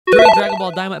During Dragon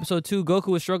Ball Daima Episode 2, Goku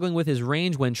was struggling with his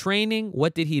range when training.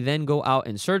 What did he then go out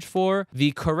and search for?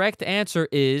 The correct answer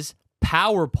is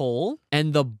Power Pole,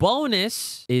 and the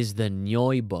bonus is the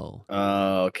Nyoibo.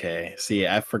 Oh, okay. See,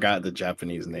 I forgot the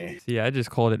Japanese name. See, I just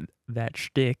called it that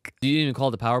shtick. You didn't even call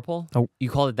it the Power Pole? Oh.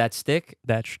 You called it that stick?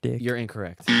 That shtick. You're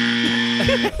incorrect.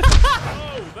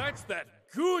 Oh, that's that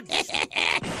good.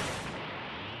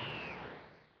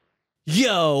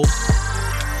 Yo,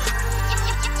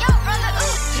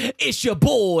 it's your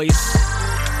boys,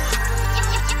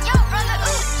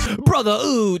 Brother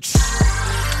Ooch.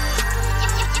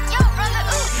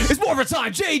 It's more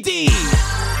time, JD.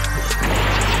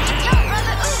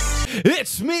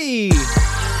 It's me.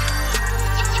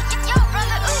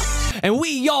 And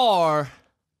we are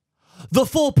the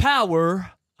Full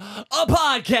Power a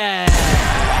Podcast.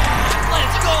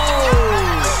 Let's go.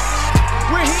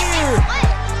 We're here.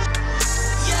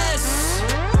 Yes.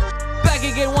 Back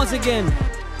again, once again.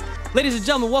 Ladies and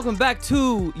gentlemen, welcome back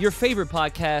to your favorite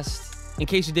podcast. In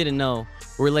case you didn't know,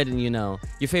 we're letting you know.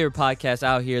 Your favorite podcast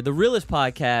out here. The realest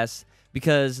podcast,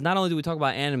 because not only do we talk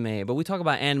about anime, but we talk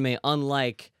about anime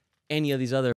unlike any of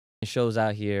these other shows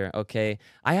out here, okay?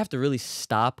 I have to really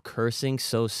stop cursing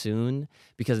so soon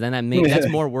because then that's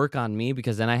more work on me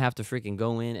because then I have to freaking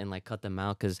go in and like cut them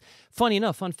out because funny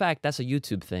enough, fun fact, that's a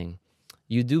YouTube thing.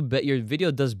 Your video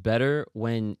does better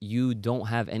when you don't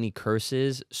have any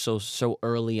curses so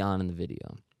early on in the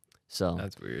video. So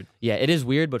That's weird. yeah, it is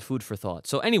weird, but food for thought.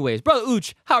 So anyways, Brother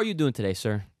Ooch, how are you doing today,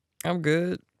 sir? I'm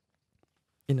good.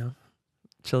 You know,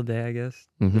 chill day, I guess.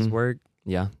 Mhm. Just work.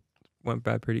 Yeah. Went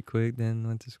by pretty quick, then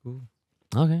went to school.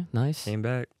 Okay, nice. Came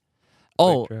back.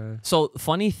 Oh, quick drive. so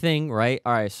funny thing, right?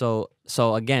 All right, so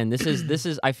again, this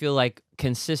is I feel like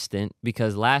consistent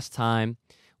because last time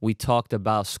we talked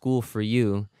about school for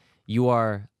you, you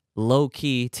are low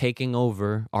key taking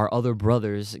over our other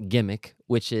brother's gimmick,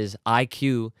 which is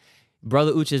IQ.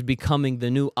 Brother Uch is becoming the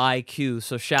new IQ,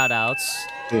 so shout outs.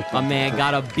 My man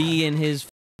got a B in his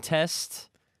test.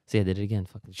 See, I did it again.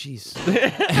 Fucking jeez.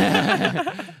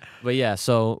 But yeah,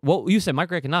 so what you said,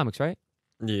 microeconomics, right?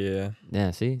 Yeah.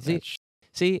 Yeah. See.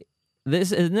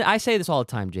 This is, I say this all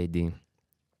the time, JD.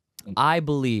 I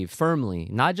believe firmly,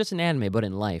 not just in anime but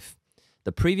in life,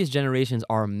 the previous generations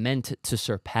are meant to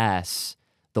surpass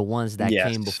the ones that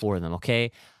came before them.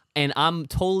 Okay, and I'm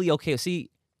totally okay. See,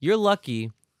 you're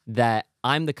lucky that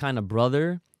I'm the kind of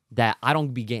brother that I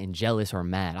don't be getting jealous or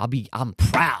mad. I'm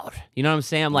proud. You know what I'm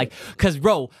saying? I'm like, cause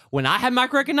bro, when I had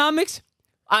microeconomics,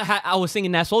 I was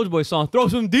singing that Soulja Boy song. Throw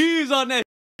some D's on that.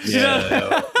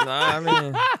 Yeah. Nah, I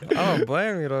mean, I don't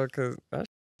blame you though, cause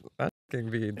that can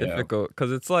be difficult.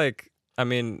 Cause it's like, I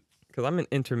mean, cause I'm an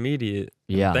intermediate.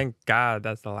 Yeah. Thank God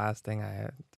that's the last thing I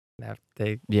have to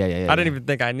take. Yeah. I didn't even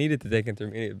think I needed to take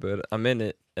intermediate, but I'm in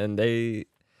it, and it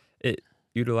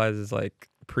utilizes like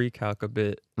pre-calc a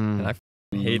bit, and I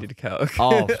hated calc.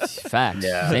 Oh, facts.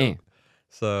 Yeah. Same.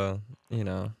 So you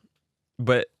know,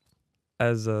 but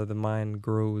as the mind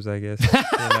grows, I guess, you know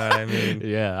what I mean.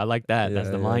 Yeah, I like that. That's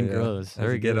the mind grows. As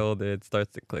we get older, it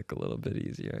starts to click a little bit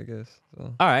easier, I guess.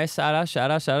 So. All right, shout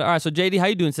out. All right, so JD, how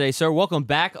you doing today, sir? Welcome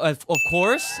back, of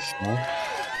course.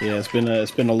 Yeah, it's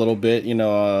been a little bit. You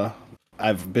know,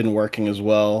 I've been working as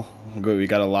well. We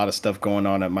got a lot of stuff going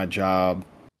on at my job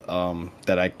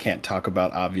that I can't talk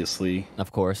about, obviously.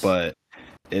 Of course. But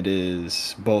it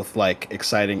is both like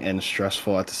exciting and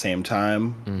stressful at the same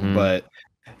time. Mhm. But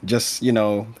just, you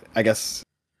know, I guess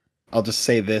I'll just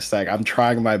say this, like I'm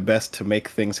trying my best to make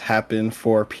things happen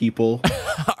for people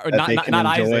that they can enjoy.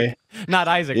 Isaac. Not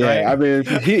Isaac, Yeah, right? I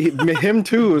mean, him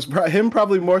too. Him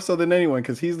probably more so than anyone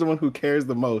because he's the one who cares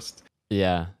the most.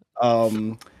 Yeah.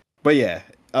 But yeah,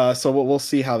 so we'll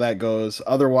see how that goes.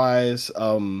 Otherwise,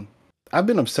 I've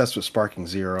been obsessed with Sparking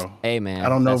Zero. Hey, man. I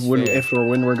don't know that's when, fair. if or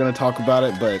when we're going to talk about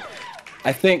it, but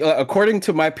I think according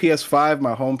to my PS5,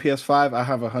 my home PS5, I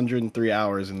have 103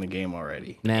 hours in the game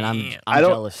already. Man, I'm I don't-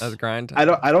 jealous. That's grind. I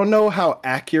don't know how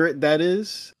accurate that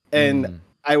is, and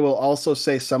I will also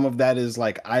say some of that is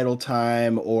like idle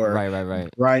time or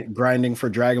Right. grinding for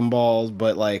Dragon Balls,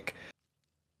 but like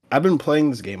I've been playing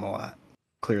this game a lot,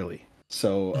 clearly.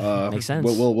 So Makes sense.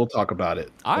 We'll talk about it.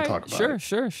 All we'll right, talk about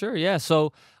it. sure. Yeah.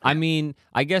 So, I mean,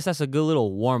 I guess that's a good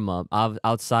little warm up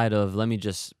outside of, let me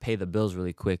just pay the bills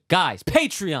really quick. Guys,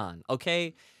 Patreon,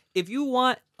 okay? If you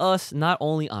want us not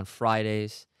only on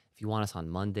Fridays, if you want us on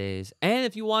Mondays, and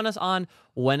if you want us on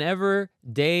whenever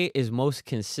day is most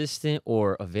consistent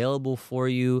or available for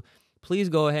you, please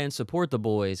go ahead and support the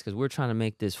boys because we're trying to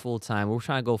make this full time. We're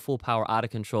trying to go full power out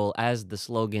of control as the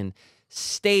slogan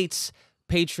states.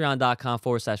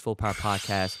 patreon.com/Full Power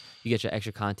Podcast. You get your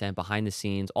extra content, behind the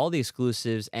scenes, all the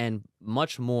exclusives, and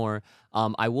much more.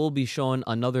 I will be showing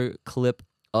another clip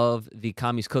of the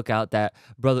Commies Cookout that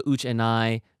Brother Uch and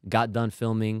I got done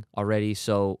filming already.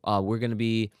 So we're going to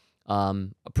be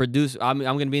I'm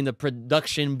going to be in the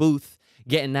production booth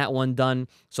getting that one done.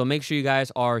 So make sure you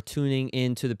guys are tuning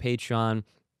into the Patreon.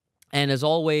 And as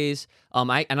always,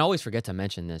 I always forget to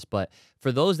mention this, but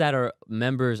for those that are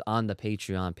members on the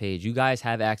Patreon page, you guys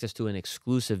have access to an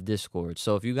exclusive Discord.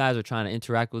 So if you guys are trying to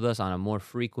interact with us on a more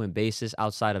frequent basis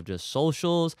outside of just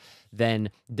socials,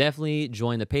 then definitely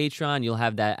join the Patreon. You'll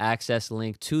have that access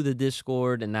link to the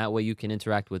Discord, and that way you can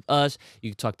interact with us.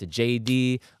 You can talk to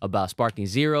JD about Sparking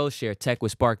Zero, share tech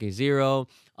with Sparking Zero.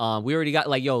 We already got,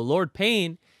 like, Lord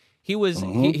Payne, he was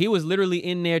he was literally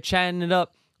in there chatting it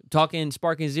up, talking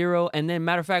Sparking Zero, and then,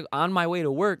 matter of fact, on my way to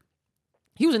work,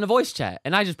 he was in the voice chat,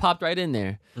 and I just popped right in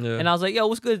there. Yeah. And I was like, yo,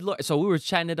 what's good? So we were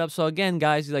chatting it up. So again,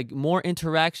 guys, like, more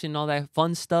interaction, all that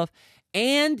fun stuff.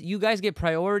 And you guys get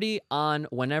priority on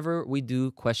whenever we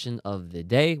do question of the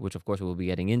day, which of course we will be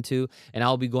getting into. And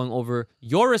I'll be going over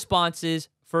your responses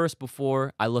first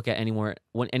before I look at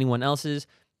anyone else's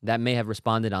that may have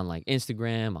responded on, like,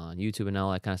 Instagram, on YouTube, and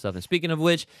all that kind of stuff. And speaking of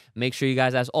which, make sure you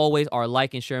guys, as always, are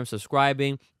liking, sharing,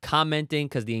 subscribing, commenting,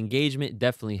 because the engagement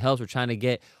definitely helps. We're trying to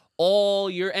get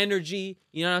all your energy,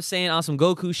 you know what I'm saying, on some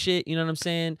Goku shit, you know what I'm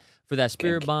saying, for that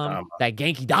Spirit Bomb, that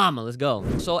Genki Dama. Let's go.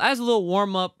 So as a little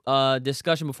warm-up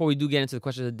discussion before we do get into the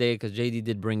question of the day, because JD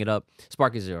did bring it up,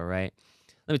 Sparking Zero, right?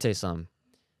 Let me tell you something.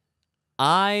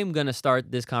 I'm going to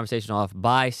start this conversation off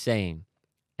by saying,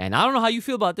 and I don't know how you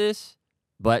feel about this,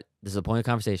 but this is a point of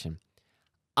conversation.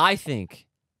 I think,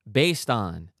 based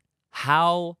on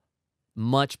how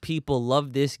much people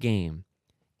love this game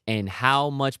and how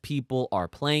much people are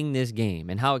playing this game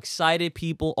and how excited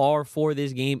people are for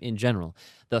this game in general,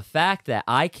 the fact that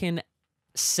I can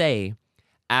say,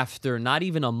 after not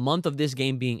even a month of this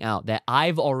game being out, that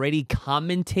I've already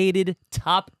commentated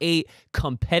top 8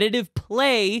 competitive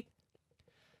play,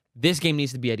 this game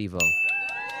needs to be at EVO.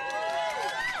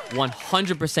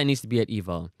 100% needs to be at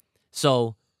EVO.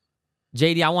 So,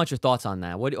 JD, I want your thoughts on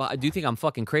that. What do you think? I'm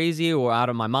fucking crazy or out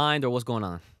of my mind, or what's going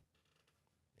on?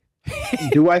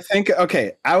 Do I think?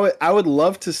 Okay, I would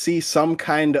love to see some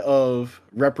kind of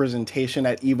representation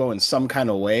at EVO in some kind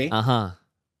of way.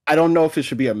 I don't know if it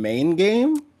should be a main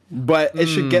game, but it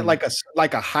should get like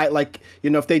a high, like, you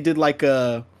know, if they did like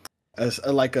a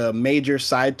major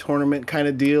side tournament kind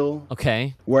of deal.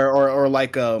 Okay. Where or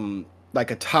like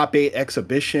a top 8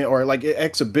 exhibition, or like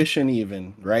exhibition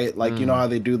even, right? Like, you know how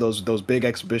they do those big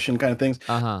exhibition kind of things.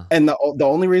 And the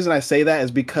only reason I say that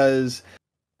is because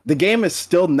the game is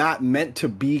still not meant to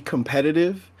be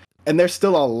competitive, and there's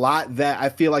still a lot that I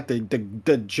feel like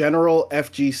the general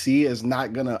FGC is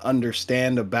not gonna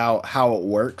understand about how it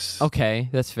works. Okay,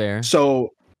 that's fair.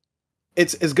 So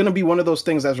it's gonna be one of those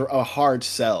things that's a hard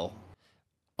sell.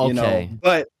 You know?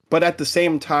 But at the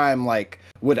same time, like,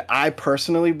 would I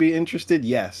personally be interested?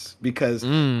 Yes, because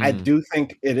I do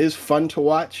think it is fun to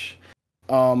watch.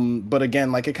 But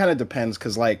again, like, it kind of depends,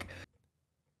 because, like,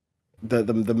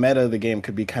 the meta of the game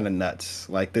could be kind of nuts.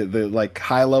 Like, the like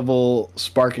high level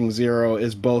Sparking Zero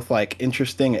is both, like,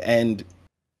 interesting and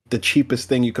the cheapest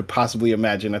thing you could possibly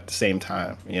imagine at the same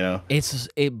time. You know,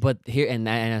 but here and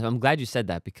I'm glad you said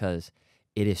that, because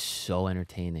it is so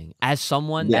entertaining. As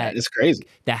someone it's crazy,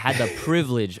 that had the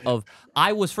privilege of,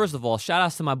 first of all, shout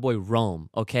outs to my boy Rome,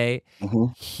 okay?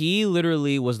 He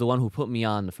literally was the one who put me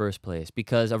on in the first place,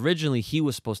 because originally he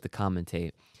was supposed to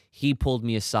commentate. He pulled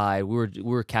me aside. We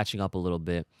were catching up a little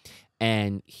bit,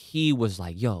 and he was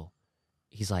like, yo,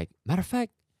 he's like, matter of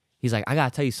fact, he's like, I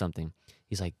gotta tell you something.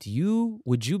 He's like,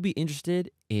 would you be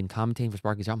interested in commentating for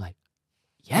Sparking Zero? I'm like,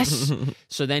 yes.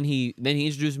 So then he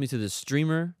introduced me to the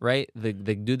streamer, right? The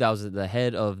dude that was the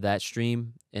head of that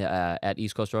stream at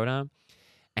East Coast Throwdown.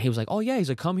 And he was like, oh yeah, he's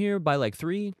like, come here by like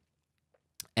 3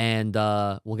 and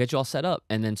we'll get you all set up.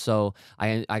 And then so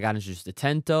I got introduced to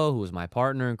Tento, who was my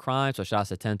partner in crime. So shout out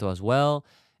to Tento as well.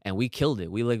 And we killed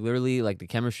it. We, like, literally, like, the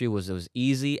chemistry was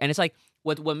easy. And it's like,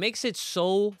 what makes it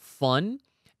so fun,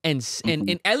 and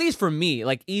at least for me,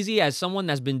 like, easy as someone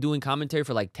that's been doing commentary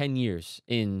for like 10 years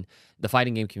in the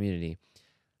fighting game community,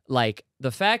 like,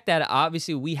 the fact that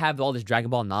obviously we have all this Dragon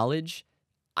Ball knowledge,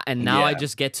 and now I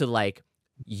just get to, like,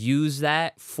 use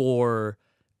that for,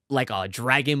 like, a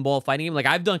Dragon Ball fighting game. Like,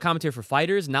 I've done commentary for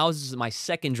fighters. Now this is my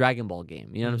second Dragon Ball game.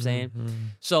 You know what I'm saying?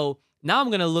 So now I'm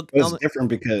gonna look. It's different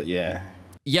because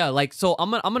like, so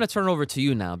I'm gonna turn it over to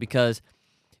you now, because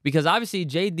obviously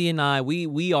JD and I,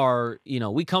 we are, you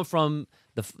know, we come from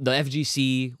the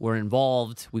FGC were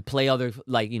involved. We play other,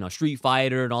 like, Street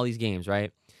Fighter and all these games,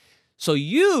 right? So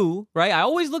you, right, I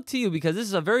always look to you because this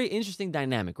is a very interesting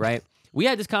dynamic, right? We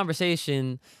had this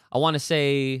conversation, I want to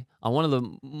say, on one of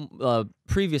the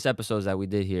previous episodes that we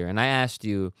did here, and I asked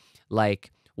you,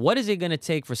 like, what is it going to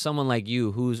take for someone like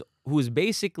you who's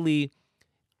basically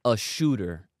a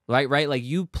shooter, right? Like,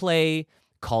 you play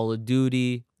Call of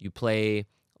Duty, you play,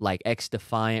 like, X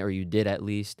Defiant, or you did at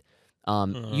least.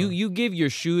 You give your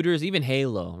shooters, even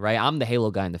Halo, right? I'm the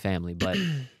Halo guy in the family, but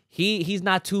he's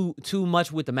not too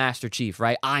much with the Master Chief,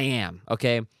 right? I am,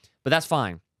 okay? But that's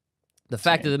fine. The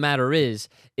fact of the matter is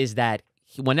that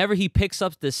whenever he picks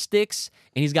up the sticks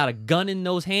and he's got a gun in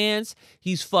those hands,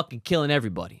 he's fucking killing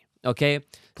everybody, okay?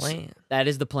 Plan. So that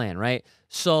is the plan, right?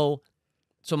 So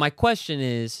my question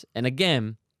is, and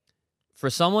again, for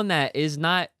someone that is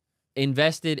not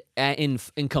invested in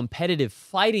competitive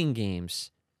fighting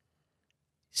games,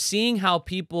 seeing how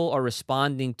people are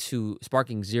responding to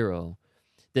Sparking Zero,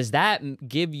 does that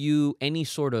give you any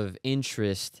sort of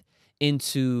interest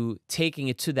into taking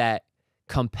it to that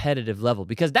competitive level?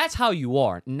 Because that's how you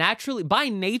are naturally, by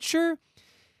nature.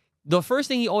 The first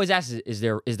thing he always asks is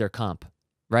there comp,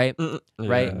 right?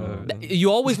 Right.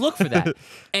 You always look for that,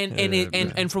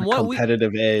 and from what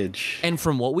competitive edge, and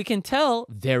from what we can tell,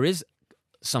 there is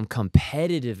some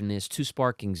competitiveness to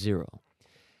Sparking Zero,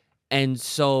 and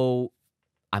so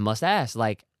I must ask,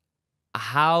 like,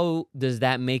 how does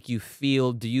that make you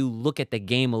feel? Do you look at the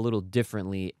game a little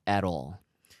differently at all?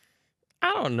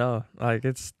 I don't know. Like,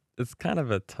 it's kind of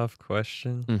a tough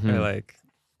question. Or like,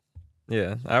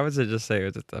 yeah, I would just say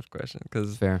it's a tough question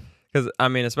because I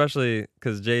mean, especially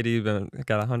because JD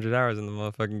got 100 hours in the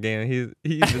motherfucking game. He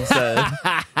even said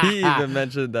he even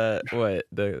mentioned that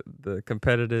the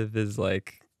competitive is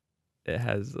like, it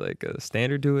has like a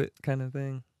standard to it kind of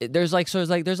thing. There's like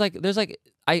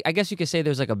I guess you could say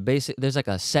there's like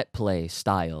a set play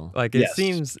style. Like it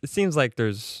seems like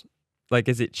there's like,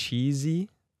 is it cheesy?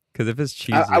 Because if it's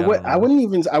cheesy, I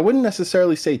wouldn't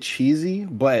necessarily say cheesy,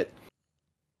 but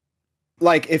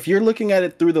like if you're looking at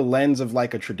it through the lens of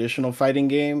like a traditional fighting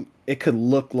game, it could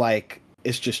look like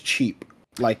it's just cheap,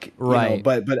 like, right?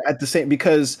 But at the same,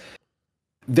 because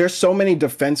there's so many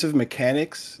defensive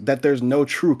mechanics that there's no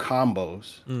true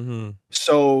combos.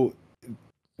 So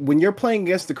when you're playing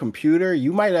against the computer,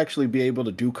 you might actually be able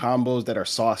to do combos that are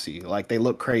saucy, like they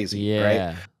look crazy,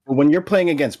 right? But when you're playing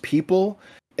against people,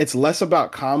 it's less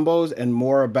about combos and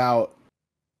more about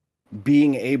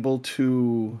being able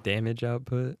to damage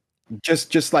output.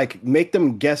 Just like make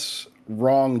them guess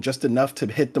wrong just enough to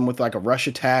hit them with like a rush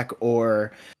attack,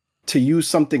 or to use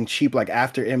something cheap like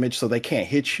after image so they can't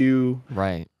hit you.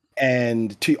 Right.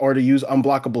 And to use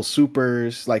unblockable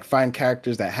supers, like find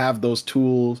characters that have those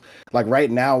tools. Like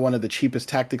right now, one of the cheapest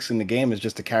tactics in the game is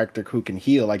just a character who can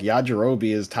heal. Like Yajirobe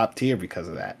is top tier because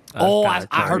of that.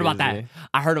 I heard about that.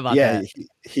 I heard about that. Yeah,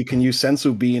 he can use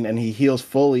Sensu Bean and he heals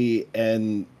fully,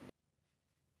 and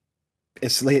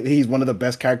he's one of the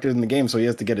best characters in the game, so he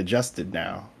has to get adjusted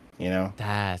now.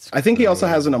 I think he also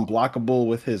has an unblockable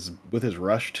with his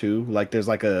rush too. Like there's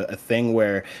like a thing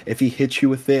where if he hits you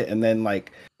with it, and then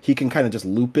like he can kind of just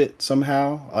loop it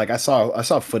somehow. Like I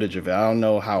saw footage of it. I don't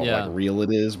know how like real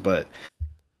it is, but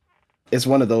it's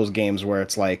one of those games where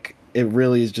it's like it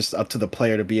really is just up to the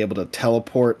player to be able to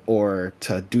teleport or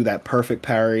to do that perfect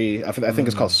parry. I think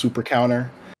it's called super counter.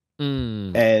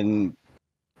 And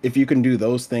if you can do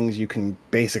those things, you can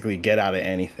basically get out of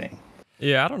anything.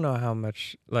 Yeah, I don't know how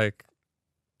much, like,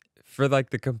 for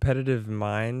like the competitive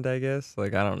mind, I guess.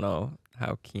 Like, I don't know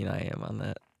how keen I am on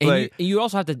that. And like, you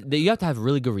also have to have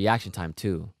really good reaction time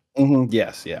too.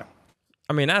 Yes, yeah.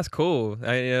 I mean, that's cool.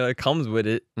 It comes with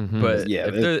it. But yeah,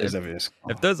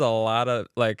 if there's a lot of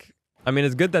like, I mean,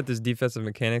 it's good that there's defensive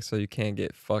mechanics so you can't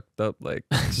get fucked up like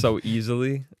so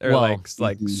easily, or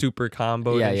like super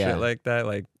combo and shit like that,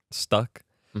 like stuck.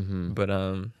 But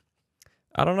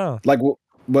I don't know.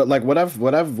 But like what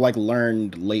I've like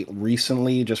learned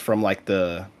recently, just from like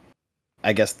the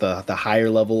higher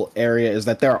level area, is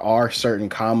that there are certain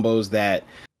combos that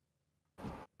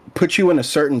put you in a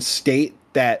certain state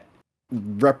that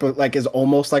is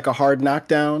almost like a hard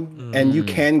knockdown, and you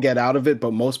can get out of it,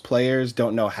 but most players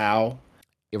don't know how.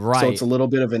 Right. So it's a little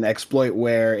bit of an exploit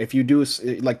where if you do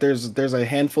like there's a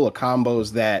handful of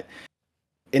combos that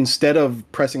instead of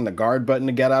pressing the guard button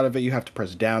to get out of it, you have to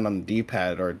press down on the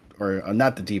D-pad or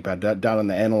not the D-pad, down on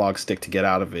the analog stick to get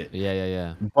out of it.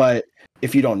 Yeah. But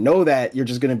if you don't know that, you're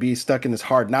just going to be stuck in this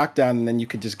hard knockdown, and then you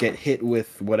could just get hit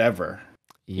with whatever,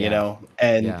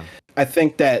 And I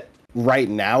think that right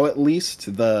now, at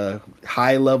least, the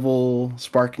high level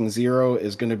Sparking Zero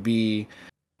is going to be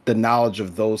the knowledge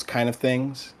of those kind of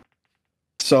things.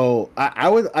 So I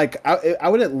would I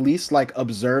would at least like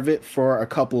observe it for a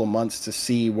couple of months to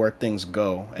see where things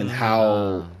go and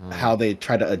how they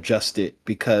try to adjust it,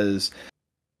 because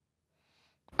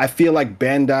I feel like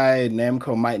Bandai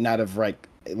Namco might not have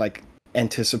like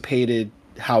anticipated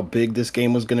how big this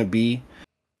game was going to be,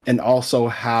 and also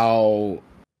how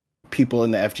people in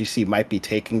the FGC might be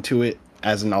taking to it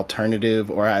as an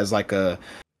alternative, or as like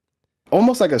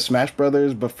almost like a Smash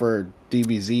Brothers but for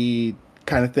DBZ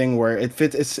kind of thing, where it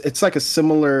fits. It's like a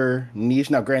similar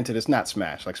niche. Now, granted, it's not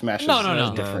Smash. Like Smash is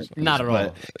different, not at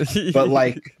all. But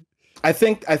like, I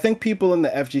think people in the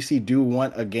FGC do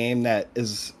want a game that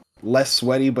is less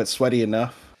sweaty but sweaty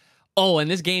enough. Oh, and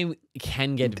this game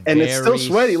can get and it's still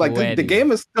sweaty. Like the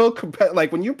game is still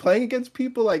like when you're playing against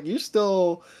people, like you're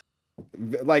still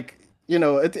like, you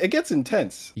know, it gets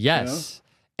intense. Yes.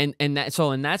 You know?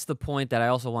 And that's the point that I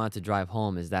also wanted to drive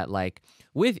home, is that like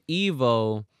with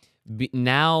EVO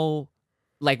now,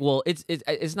 like, well,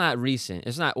 it's not recent.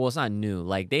 It's not new.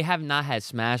 Like, they have not had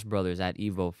Smash Brothers at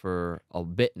EVO for a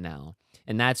bit now,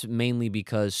 and that's mainly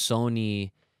because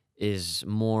Sony is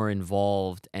more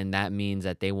involved, and that means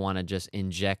that they want to just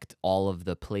inject all of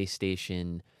the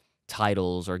PlayStation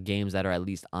titles or games that are at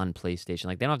least on PlayStation.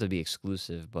 Like, they don't have to be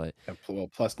exclusive, but well,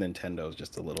 plus Nintendo is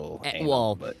just a little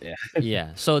but yeah.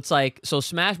 Yeah. So it's like, so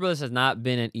Smash Brothers has not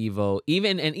been at EVO,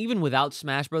 even without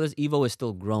Smash Brothers, EVO is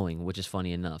still growing, which is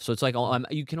funny enough. So it's like,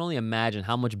 you can only imagine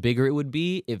how much bigger it would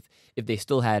be if they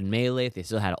still had Melee, if they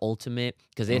still had Ultimate,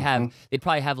 because they'd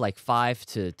probably have like 5,000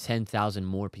 to 10,000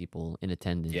 more people in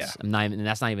attendance. Yeah. And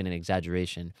that's not even an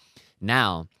exaggeration.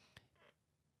 Now,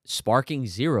 Sparking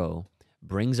Zero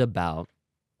brings about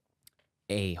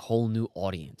a whole new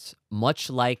audience, much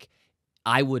like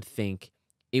I would think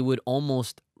it would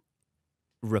almost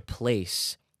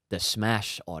replace the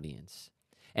Smash audience.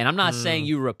 And I'm not saying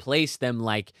you replace them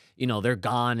like, you know, they're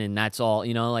gone and that's all,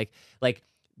 you know, like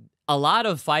a lot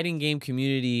of fighting game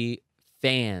community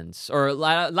fans, or a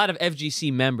lot of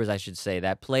FGC members, I should say,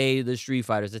 that play the Street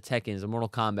Fighters, the Tekkens, the Mortal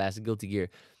Kombat, the Guilty Gear,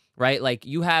 right? Like,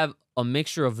 you have a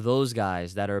mixture of those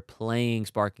guys that are playing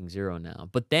Sparking Zero now.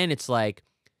 But then it's like,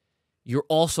 you're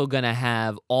also going to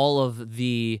have all of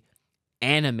the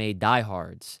anime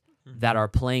diehards that are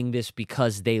playing this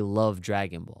because they love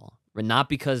Dragon Ball. But not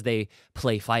because they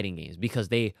play fighting games, because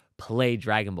they play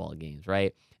Dragon Ball games,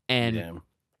 right? And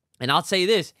I'll say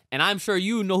this, and I'm sure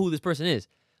you know who this person is.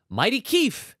 Mighty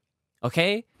Keith,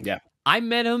 okay? Yeah. I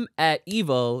met him at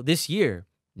EVO this year.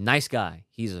 Nice guy.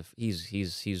 He's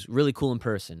really cool in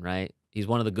person, right? He's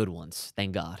one of the good ones,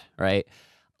 thank God, right?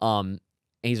 And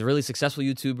he's a really successful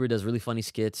YouTuber, does really funny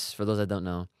skits, for those that don't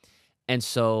know. And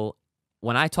so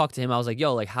when I talked to him, I was like,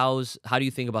 yo, like, how do you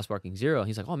think about Sparking Zero? And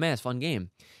he's like, oh man, it's a fun game.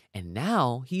 And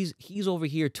now he's over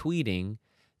here tweeting,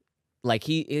 like,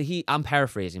 I'm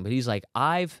paraphrasing, but he's like,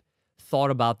 I've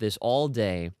thought about this all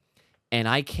day, and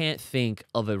I can't think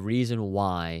of a reason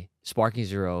why Sparking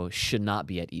Zero should not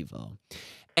be at EVO.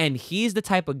 And he's the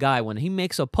type of guy, when he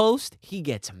makes a post, he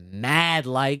gets mad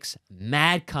likes,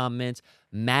 mad comments,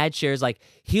 mad shares. Like,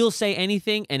 he'll say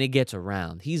anything and it gets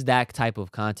around. He's that type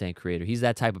of content creator. He's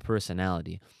that type of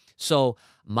personality. So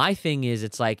my thing is,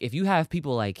 it's like, if you have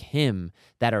people like him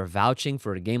that are vouching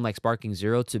for a game like Sparking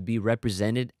Zero to be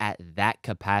represented at that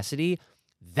capacity,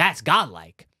 that's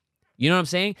godlike. You know what I'm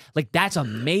saying? Like, that's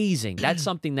amazing. That's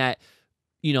something that,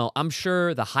 you know, I'm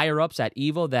sure the higher-ups at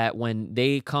EVO, that when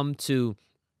they come to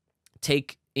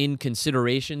take in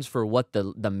considerations for what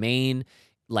the main,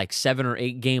 like, 7 or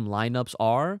 8 game lineups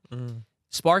are,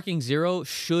 Sparking Zero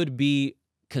should be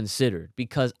considered,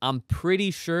 because I'm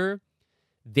pretty sure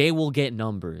they will get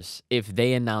numbers if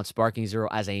they announce Sparking Zero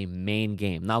as a main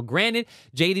game. Now, granted,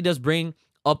 JD does bring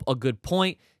up a good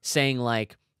point, saying,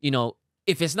 like, you know,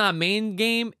 if it's not main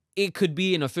game, it could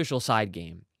be an official side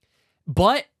game.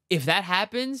 But if that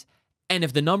happens, and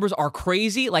if the numbers are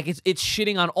crazy, like it's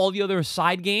shitting on all the other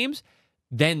side games,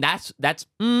 then that's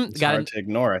hard to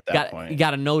ignore at that point. You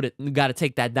gotta note it. You gotta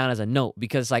take that down as a note,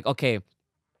 because, like, okay,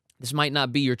 this might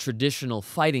not be your traditional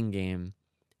fighting game,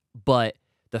 but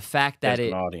the fact that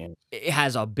it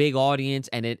has a big audience,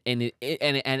 and at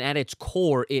its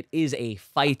core, it is a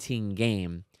fighting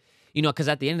game. You know, because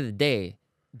at the end of the day,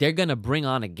 they're gonna bring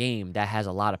on a game that has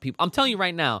a lot of people. I'm telling you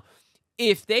right now,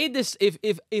 if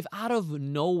out of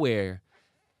nowhere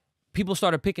people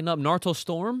started picking up Naruto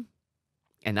Storm,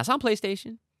 and that's on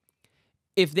PlayStation,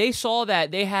 if they saw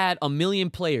that they had 1 million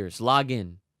players log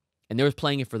in and they was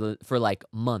playing it for like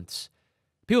months,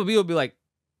 people would be like,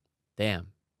 damn,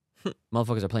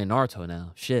 motherfuckers are playing Naruto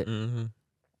now. Shit.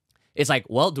 It's like,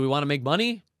 well, do we want to make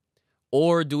money,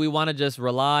 or do we want to just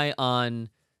rely on,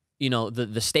 you know,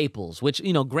 the staples, which,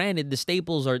 you know, granted the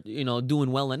staples are, you know,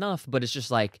 doing well enough, but it's just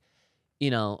like,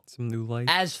 you know, some new life.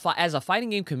 As a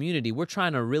fighting game community, we're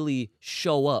trying to really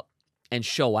show up and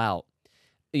show out.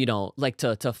 You know, like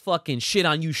to fucking shit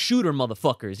on you shooter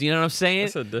motherfuckers. You know what I'm saying?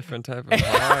 That's a different type of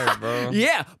vibe, bro.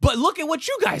 Yeah, but look at what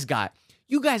you guys got.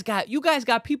 You guys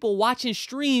got people watching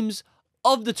streams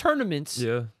of the tournaments.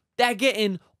 Yeah. That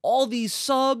getting all these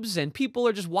subs and people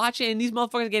are just watching and these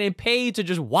motherfuckers getting paid to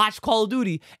just watch Call of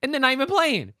Duty and they're not even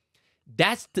playing.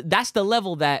 That's the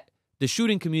level that the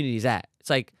shooting community is at. It's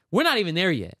like we're not even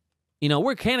there yet. You know,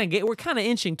 we're kind of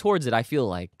inching towards it, I feel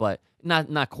like, but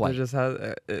not quite. It just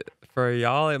has for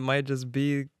y'all, it might just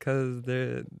be because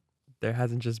there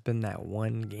hasn't just been that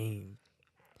one game.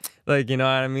 Like, you know what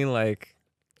I mean? Like,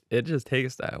 it just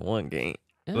takes that one game.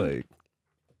 Yeah. Like,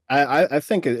 I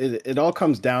think it all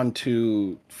comes down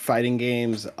to fighting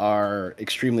games are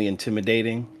extremely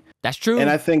intimidating. That's true. And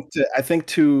I think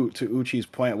to Uchi's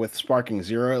point with Sparking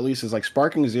Zero, at least, is like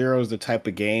Sparking Zero is the type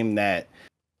of game that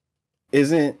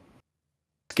isn't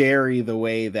scary the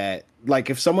way that, like,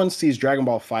 if someone sees Dragon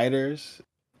Ball FighterZ,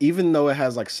 even though it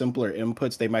has like simpler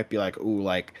inputs, they might be like, ooh,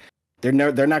 like they're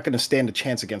not going to stand a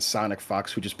chance against Sonic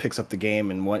Fox, who just picks up the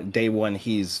game and day one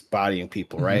he's bodying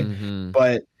people, right? Mm-hmm.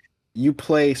 But you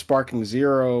play Sparking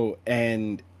Zero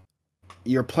and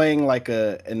you're playing like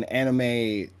an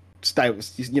anime style,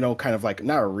 you know, kind of like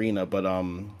not arena, but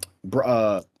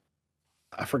I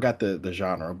forgot the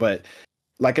genre, but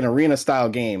like an arena style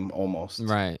game almost,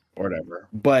 right, or whatever.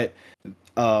 But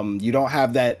you don't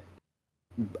have that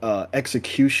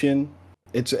execution.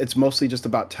 It's mostly just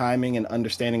about timing and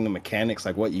understanding the mechanics,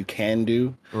 like what you can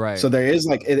do. Right. So there is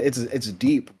like it's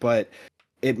deep, but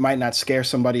it might not scare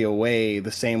somebody away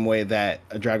the same way that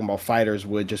a Dragon Ball FighterZ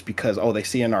would, just because they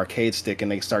see an arcade stick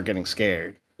and they start getting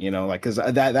scared. You know, like, because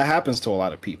that happens to a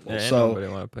lot of people. Yeah, so nobody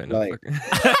want to play like,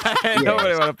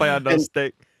 nobody want to play on no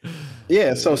stick.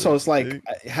 Yeah, so it's like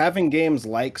having games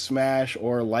like Smash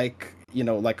or like, you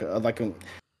know, like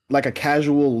a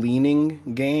casual leaning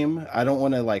game. I don't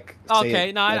want to like.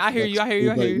 Okay, no, I hear you. I hear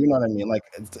you. You know what I mean? Like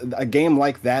a game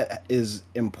like that is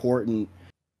important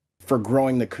for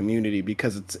growing the community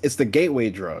because it's the gateway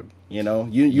drug. You know,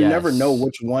 you never know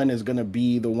which one is gonna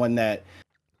be the one that,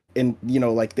 and you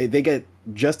know, like they get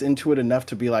just into it enough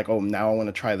to be like, oh, now I want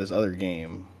to try this other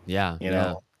game. Yeah, you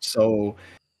know. So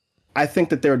I think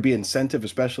that there would be incentive,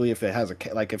 especially if it has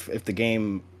if the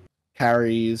game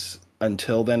carries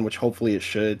until then, which hopefully it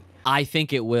should. I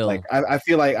think it will. Like I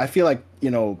feel like,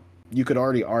 you know, you could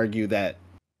already argue that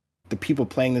the people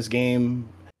playing this game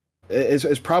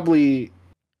is probably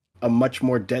a much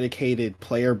more dedicated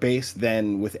player base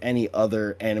than with any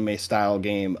other anime style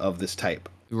game of this type.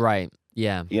 Right.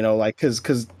 Yeah. You know, like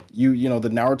because you know the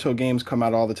Naruto games come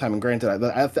out all the time, and granted,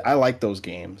 I like those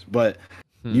games, but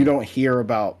you don't hear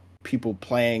about people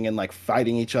playing and like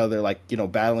fighting each other, like, you know,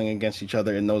 battling against each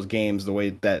other in those games the way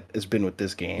that has been with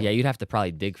this game. Yeah, you'd have to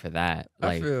probably dig for that.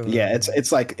 Like, yeah,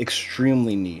 it's like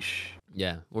extremely niche.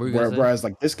 Yeah. Whereas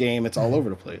like this game, it's all over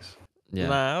the place. Yeah.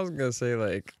 Nah, I was gonna say,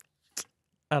 like,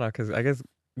 I don't know, because I guess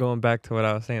going back to what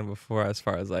I was saying before, as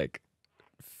far as like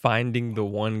finding the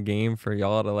one game for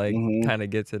y'all to like kind of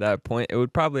get to that point, it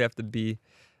would probably have to be,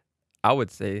 I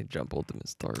would say, Jump Ultimate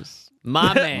Stars.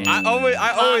 My man. I always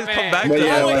come back to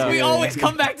that. We always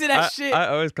come back to that shit. I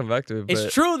always come back to it. But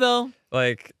it's true though.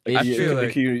 Like, I feel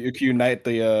like you can unite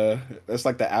the it's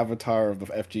like the avatar of the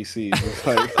FGC.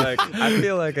 Like I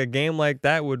feel like a game like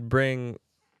that would bring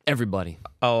everybody.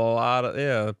 A lot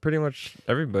of pretty much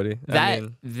everybody. You know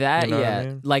I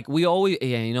mean? Like we always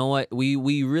you know what?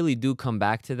 We really do come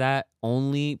back to that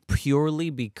only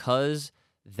purely because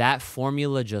that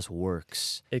formula just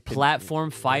works.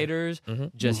 Platform fighters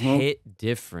just hit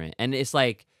different. And it's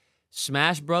like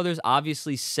Smash Brothers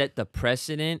obviously set the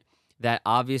precedent that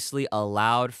obviously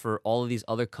allowed for all of these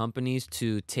other companies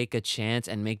to take a chance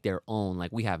and make their own.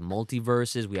 Like we have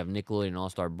Multiverses, we have Nickelodeon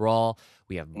All-Star Brawl,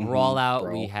 we have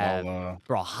Brawlout, we have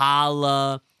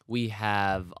Brawlhalla, we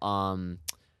have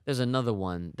there's another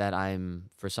one that I'm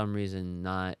for some reason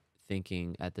not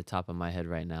thinking at the top of my head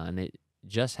right now, and it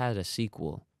just had a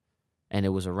sequel, and it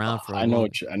was around for. I know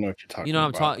what you're talking. You know what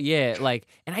I'm talking? Yeah, like,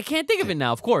 and I can't think of it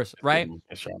now. Of course, right?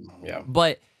 Yeah.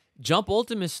 But Jump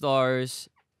Ultimate Stars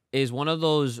is one of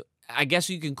those. I guess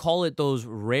you can call it those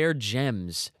rare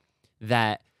gems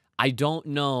that I don't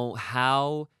know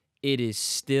how it is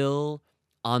still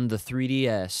on the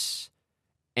 3DS,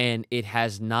 and it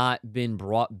has not been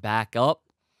brought back up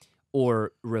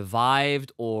or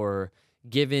revived or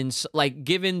given the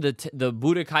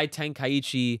Budokai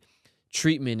Tenkaichi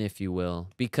treatment, if you will,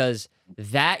 because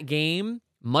that game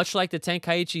much like the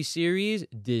Tenkaichi series,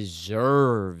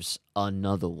 deserves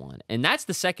another one. And that's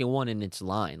the second one in its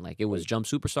line. Like, it was Jump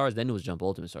Superstars, then it was Jump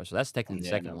Ultimate Stars. So that's technically the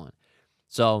second one.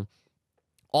 So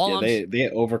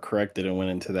they overcorrected and went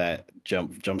into that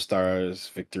Jump Stars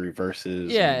Victory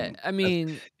Versus. Yeah, I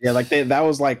mean, like that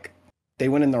was like they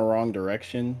went in the wrong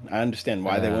direction. I understand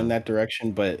why they went in that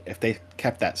direction, but if they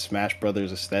kept that Smash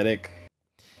Brothers aesthetic,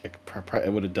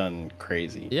 it would have done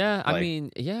crazy. Yeah, I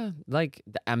mean, yeah, like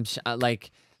I'm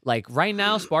like right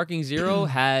now, Sparking Zero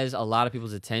has a lot of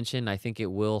people's attention. I think it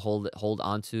will hold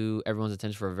on to everyone's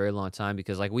attention for a very long time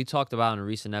because, like we talked about in a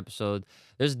recent episode,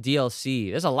 there's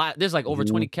DLC. There's a lot. There's like over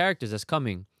 20 characters that's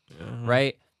coming,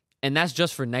 right? And that's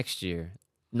just for next year.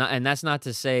 And that's not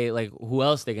to say like who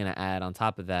else they're gonna add on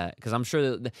top of that, because I'm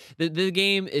sure that the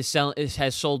game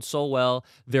has sold so well.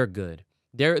 They're good.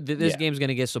 This game's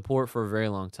gonna get support for a very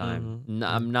long time.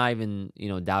 I'm not even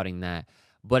doubting that.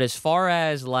 But as far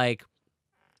as like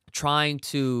trying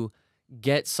to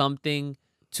get something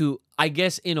to, I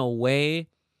guess in a way,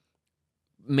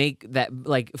 make that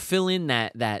like fill in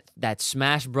that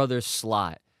Smash Brothers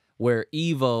slot where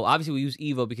Evo. Obviously, we use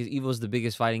Evo because Evo is the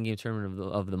biggest fighting game tournament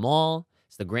of them all.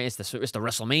 It's the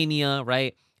WrestleMania,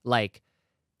 right? Like,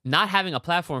 not having a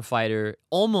platform fighter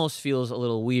almost feels a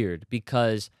little weird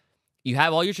because you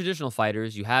have all your traditional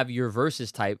fighters, you have your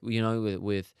versus type,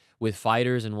 with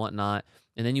fighters and whatnot,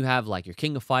 and then you have like your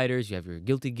King of Fighters, you have your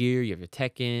Guilty Gear, you have your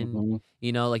Tekken,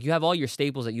 like you have all your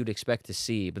staples that you'd expect to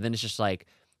see. But then it's just like,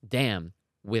 damn,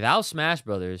 without Smash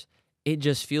Brothers, it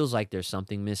just feels like there's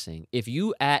something missing. If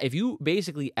you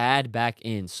basically add back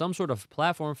in some sort of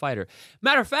platform fighter.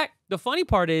 Matter of fact, the funny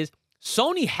part is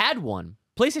Sony had one,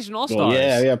 PlayStation All Stars.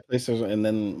 Yeah, PlayStation, and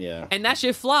then and that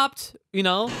shit flopped.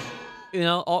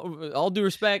 All due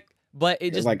respect, but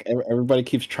it just like everybody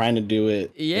keeps trying to do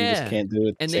it. Yeah, they just can't do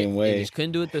it the same way. They just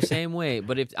couldn't do it the same way.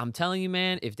 But if I'm telling you,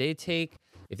 man, if they take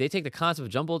the concept of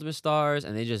Jump Ultimate Stars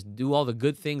and they just do all the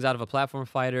good things out of a platform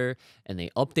fighter and they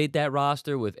update that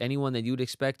roster with anyone that you'd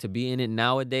expect to be in it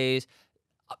nowadays,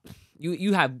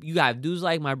 you have dudes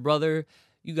like my brother,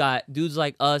 you got dudes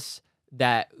like us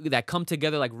that come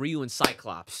together like Ryu and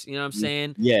Cyclops. You know what I'm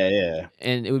saying? Yeah.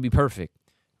 And it would be perfect.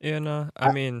 Yeah, no,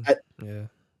 I mean,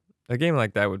 a game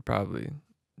like that would probably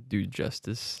do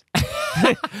justice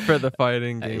for the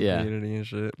fighting game community and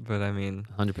shit. But I mean,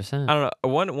 100%. I don't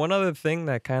know. One other thing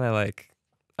that kind of like,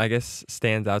 I guess,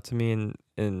 stands out to me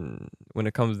in when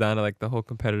it comes down to like the whole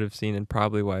competitive scene, and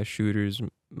probably why shooters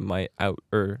might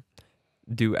outdo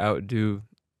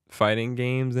fighting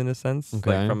games in a sense,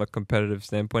 like from a competitive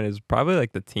standpoint, is probably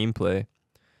like the team play.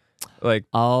 Like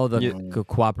the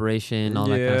cooperation, all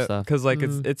that kind of stuff. Because like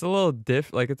it's a little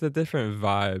it's a different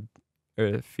vibe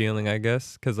or feeling, I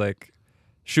guess. Because like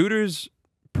shooters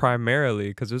primarily,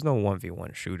 because there's no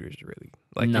 1v1 shooters really.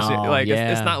 Like it's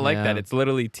not like that. It's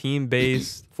literally team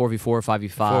based, 4v4,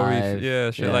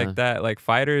 5v5, shit like that. Like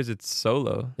fighters, it's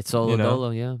solo. It's solo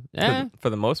dolo,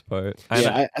 for the most part.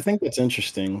 I think that's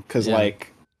interesting because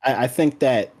like I think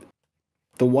that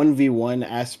the 1v1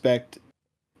 aspect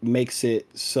makes it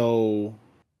so,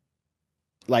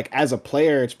 like, as a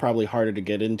player it's probably harder to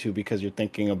get into because you're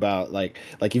thinking about like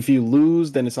if you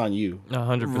lose then it's on you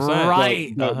 100%,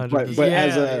 right?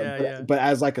 But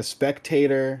as like a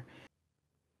spectator,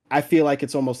 I feel like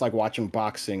it's almost like watching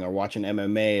boxing or watching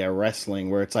MMA or wrestling,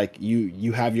 where it's like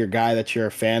you have your guy that you're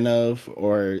a fan of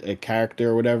or a character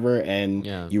or whatever, and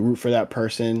you root for that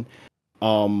person.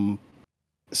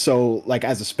 So like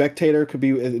as a spectator,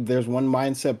 there's one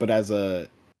mindset, but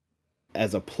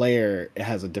as a player, it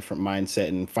has a different mindset,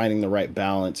 and finding the right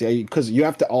balance. Because you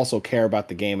have to also care about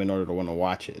the game in order to want to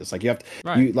watch it. It's like you have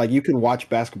to, you can watch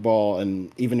basketball,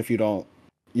 and even if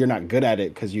you're not good at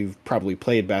it because you've probably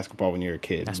played basketball when you were a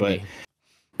kid. But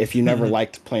if you never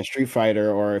liked playing Street Fighter,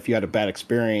 or if you had a bad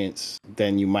experience,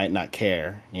 then you might not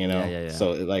care.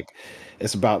 So like,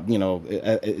 it's about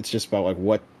it's just about like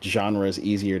what genre is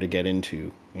easier to get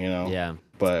into.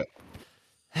 But.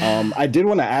 I did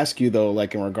want to ask you though,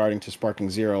 like in regarding to Sparking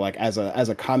Zero, like as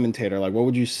a commentator, like what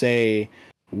would you say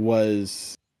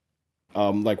was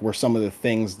like were some of the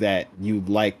things that you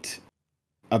liked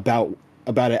about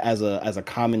it as a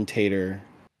commentator,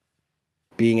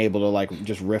 being able to like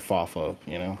just riff off of,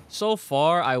 So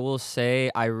far, I will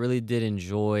say I really did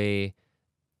enjoy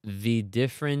the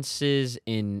differences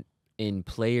in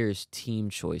players' team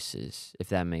choices, if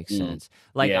that makes sense.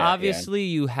 Like obviously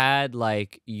you had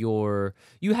like your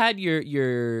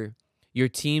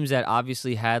teams that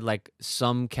obviously had like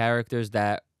some characters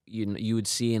that you would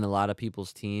see in a lot of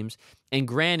people's teams. And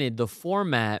granted, the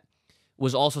format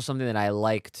was also something that I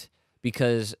liked,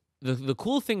 because the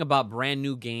cool thing about brand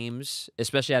new games,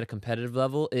 especially at a competitive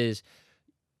level, is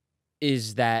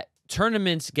is that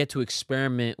tournaments get to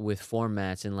experiment with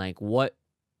formats and like what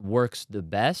works the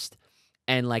best,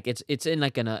 and like it's in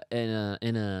like in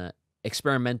a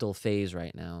experimental phase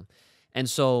right now. And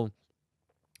so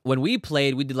when we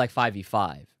played, we did like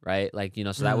 5v5, right? Like, you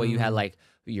know, so that way you had like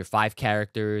your 5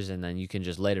 characters and then you can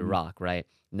just let it rock, right?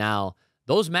 Now,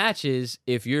 those matches,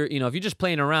 if you're just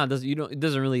playing around, it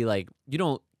doesn't really like, you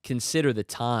don't consider the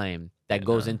time that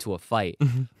goes into a fight.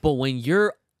 But when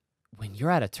you're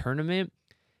at a tournament,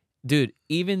 dude,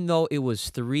 even though it was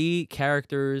 3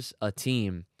 characters a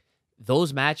team,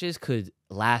 those matches could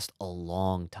last a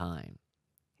long time.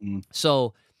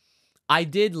 So I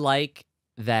did like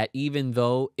that even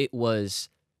though it was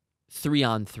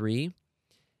 3-on-3,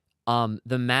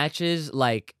 the matches,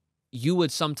 like, you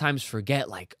would sometimes forget,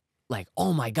 like,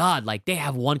 oh my God, like, they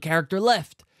have 1 character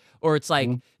left. Or it's like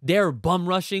they're bum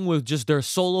rushing with just their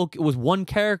solo, with 1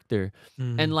 character.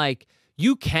 And like,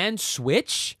 you can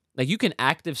switch, like you can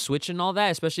active switch and all that,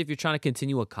 especially if you're trying to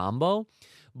continue a combo.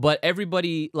 But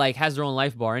everybody like has their own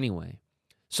life bar anyway.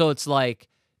 So it's like,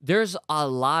 there's a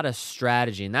lot of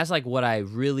strategy. And that's like what I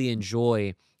really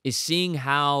enjoy, is seeing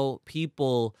how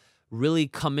people really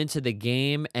come into the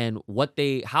game and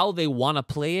how they want to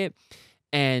play it.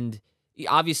 And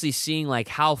obviously seeing like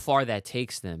how far that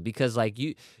takes them, because like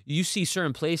you see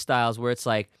certain play styles where it's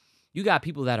like you got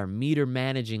people that are meter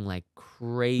managing like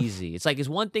crazy. It's like, it's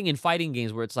one thing in fighting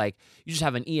games where it's like you just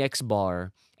have an EX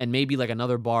bar and maybe like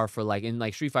another bar for like, in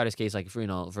like Street Fighter's case, like for, you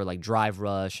know, for like drive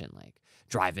rush and like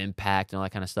drive impact and all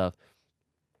that kind of stuff.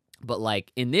 But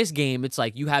like in this game, it's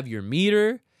like you have your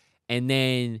meter and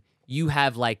then you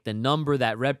have like the number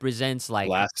that represents like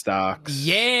blast stocks.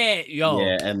 Yeah, yo.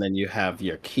 Yeah, and then you have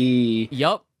your key.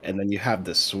 Yup. And then you have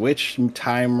the switch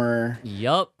timer.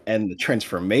 Yup. And the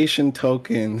transformation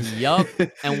tokens. Yup.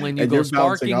 And when you go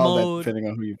sparking mode, depending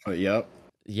on who you play. Yup.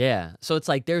 Yeah. So it's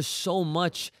like there's so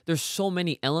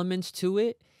many elements to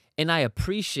it, and I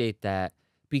appreciate that,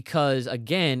 because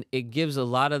again, it gives a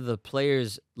lot of the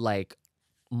players like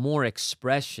more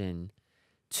expression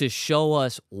to show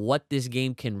us what this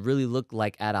game can really look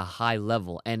like at a high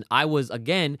level. And I was,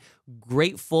 again,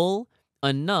 grateful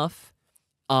enough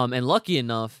and lucky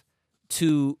enough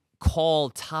to call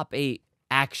top 8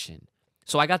 action.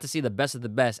 So I got to see the best of the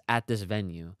best at this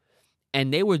venue.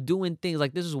 And they were doing things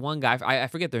like, this is one guy, I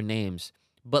forget their names,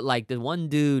 but like the one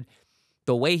dude,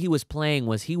 the way he was playing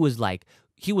was he was like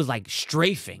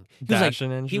strafing.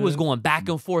 He was going back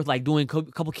and forth, like doing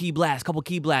couple key blasts,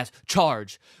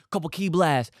 charge, couple key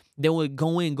blasts. They would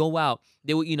go in, go out.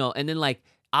 They would, you know, and then like,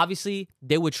 obviously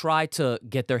they would try to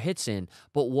get their hits in.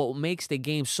 But what makes the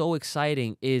game so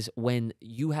exciting is when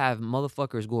you have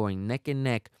motherfuckers going neck and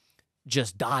neck,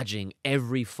 just dodging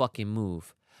every fucking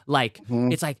move. Like,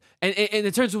 it's like, and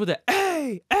it turns with a,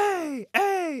 hey,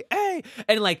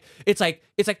 and like it's like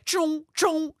chung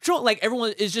chung chung, like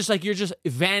everyone is just like, you're just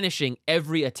vanishing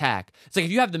every attack. It's like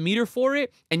if you have the meter for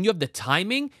it and you have the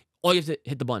timing, all you have to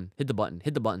hit the button, and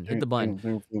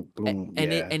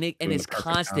it's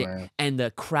constant time. And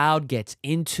the crowd gets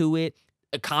into it,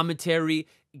 a commentary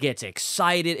gets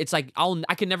excited. It's like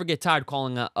I can never get tired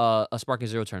calling a Sparking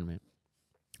Zero tournament.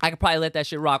 I could probably let that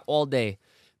shit rock all day,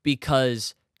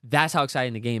 because that's how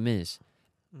exciting the game is.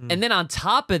 And then on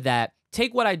top of that,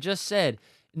 take what I just said,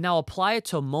 now apply it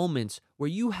to moments where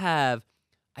you have,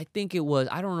 I think it was,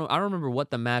 I don't remember what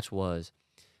the match was,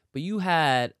 but you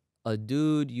had a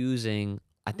dude using,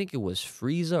 I think it was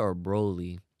Frieza or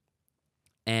Broly,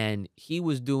 and he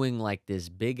was doing like this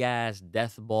big ass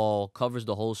death ball, covers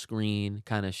the whole screen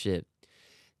kind of shit.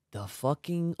 The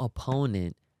fucking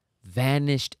opponent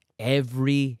vanished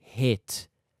every hit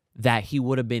that he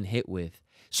would have been hit with.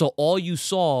 So all you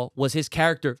saw was his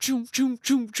character,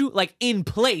 like in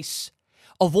place,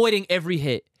 avoiding every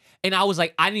hit. And I was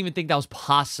like, I didn't even think that was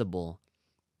possible.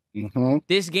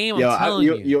 This game, I'm telling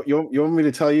you. You want me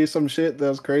to tell you some shit that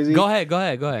was crazy? Go ahead.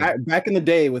 Back in the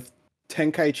day with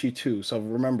Tenkaichi 2, so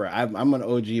remember, I'm an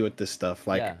OG with this stuff.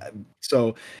 Like,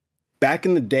 so back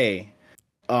in the day,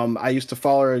 I used to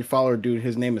follow a dude.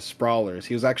 His name is Sprawlers.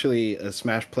 He was actually a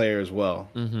Smash player as well.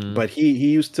 But he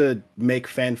used to make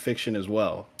fan fiction as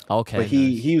well. Okay. But he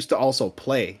used to also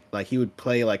play. Like, he would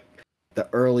play like the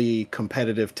early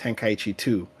competitive Tenkaichi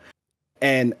 2.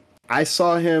 And I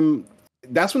saw him.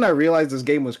 That's when I realized this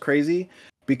game was crazy,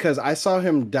 because I saw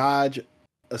him dodge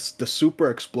the super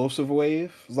explosive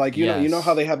wave. Like, you know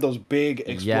how they have those big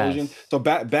explosions. So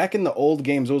back in the old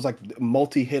games, it was like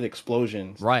multi-hit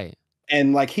explosions. Right.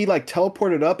 And like he like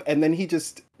teleported up, and then he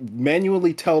just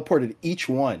manually teleported each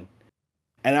one.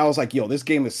 And I was like, yo, this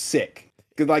game is sick.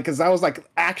 Cause that was like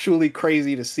actually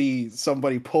crazy to see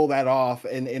somebody pull that off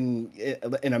in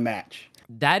a match.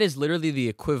 that is literally the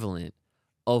equivalent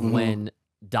of when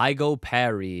Daigo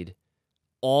parried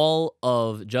all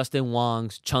of Justin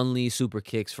Wong's Chun-Li super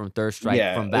kicks from Third Strike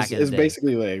from back in the day. It's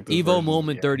basically like Evo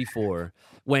moment 34,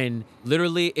 when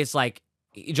literally it's like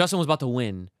Justin was about to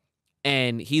win,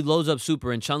 and he loads up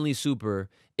super, and Chun-Li super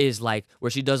is like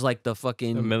where she does like the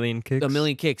fucking a million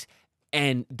kicks,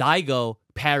 and Daigo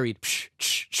parried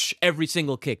every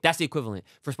single kick. That's the equivalent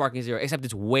for Sparking Zero, except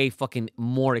it's way fucking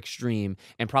more extreme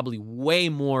and probably way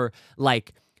more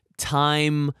like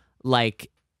time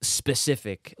like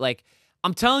specific. Like,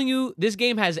 I'm telling you, this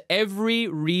game has every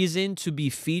reason to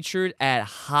be featured at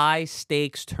high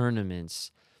stakes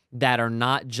tournaments that are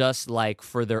not just like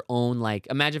for their own, like,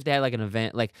 imagine if they had like an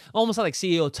event, like almost like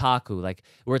CEO Otaku, like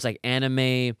where it's like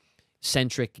anime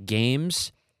centric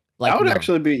games. Like, that would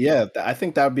actually be, yeah, I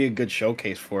think that would be a good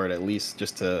showcase for it, at least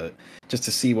just to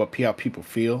see how people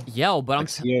feel. Yeah, but like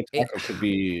CEO Otaku could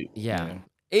be, yeah.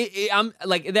 I'm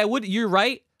like, that would, you're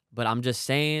right, but I'm just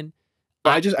saying.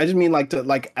 I just mean like to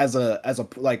like as a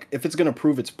like if it's gonna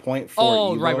prove its point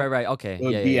for EVO, right. Okay. It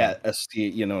would be at a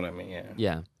state, you know what I mean? Yeah.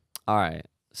 Yeah. All right.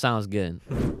 Sounds good.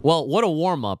 Well, what a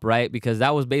warm up, right? Because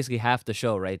that was basically half the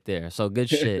show right there. So good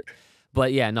shit.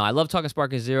 But yeah, no, I love talking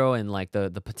Sparking Zero and like the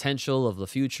potential of the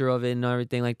future of it and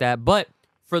everything like that. But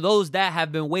for those that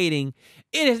have been waiting,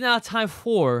 it is now time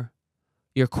for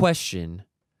your question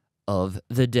of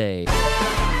the day.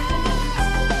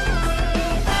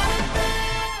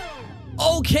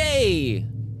 Okay,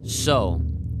 so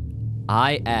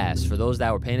I asked, for those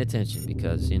that were paying attention,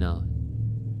 because, you know,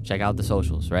 check out the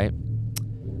socials, right?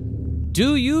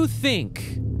 Do you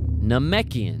think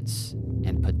Namekians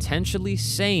and potentially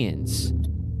Saiyans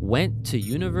went to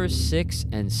Universe 6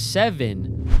 and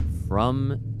 7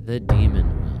 from the Demon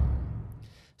Realm?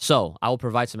 So I will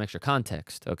provide some extra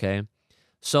context, okay?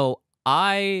 So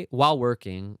I, while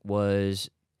working, was...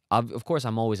 Of course,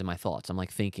 I'm always in my thoughts. I'm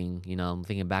like thinking, you know, I'm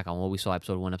thinking back on what we saw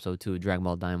episode 1, episode 2 of Dragon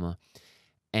Ball Daima.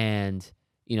 And,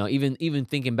 you know, even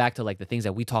thinking back to like the things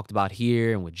that we talked about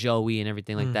here and with Joey and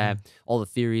everything like that, all the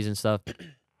theories and stuff.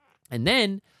 And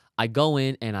then I go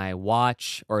in and I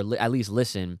watch, or at least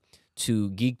listen to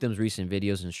Geekdom's recent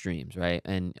videos and streams, right?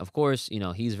 And of course, you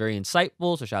know, he's very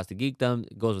insightful. So shouts to Geekdom.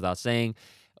 It goes without saying.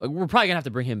 We're probably going to have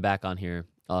to bring him back on here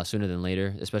sooner than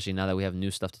later, especially now that we have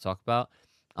new stuff to talk about.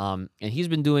 And he's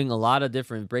been doing a lot of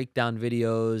different breakdown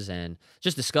videos and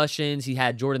just discussions. He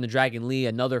had Jordan the Dragon Lee,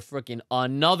 another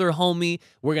homie.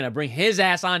 We're going to bring his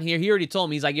ass on here. He already told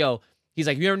me, he's like, you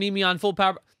ever need me on full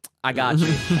power? I got you.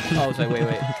 Oh, it's like, wait.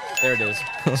 There it is.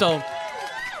 So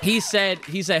he said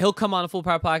he'll come on a full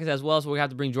power podcast as well. So we're going to have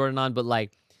to bring Jordan on. But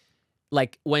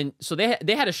so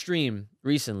they had a stream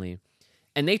recently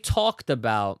and they talked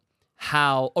about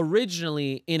how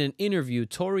originally in an interview,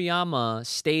 Toriyama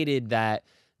stated that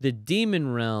the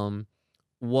Demon Realm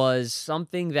was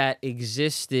something that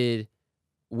existed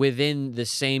within the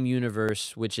same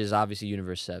universe, which is obviously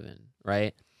Universe 7,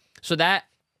 right? So that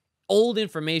old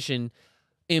information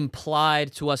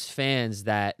implied to us fans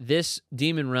that this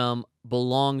Demon Realm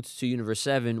belonged to Universe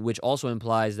 7, which also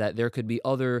implies that there could be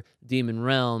other Demon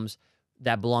Realms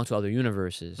that belong to other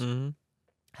universes.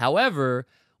 However,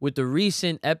 with the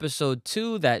recent episode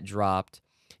 2 that dropped,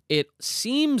 it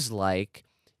seems like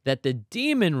that the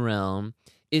Demon Realm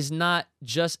is not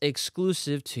just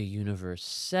exclusive to Universe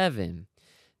 7,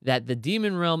 that the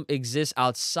Demon Realm exists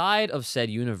outside of said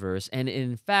universe, and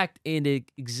in fact, it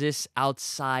exists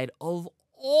outside of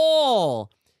all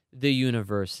the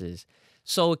universes.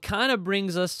 So it kind of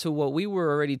brings us to what we were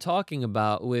already talking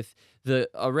about with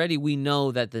already we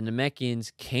know that the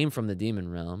Namekians came from the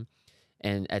Demon Realm,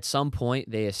 and at some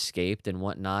point they escaped and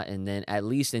whatnot, and then at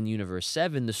least in Universe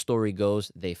 7, the story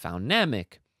goes they found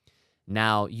Namek.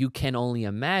 Now, you can only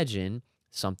imagine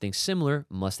something similar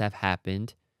must have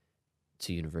happened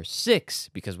to Universe 6,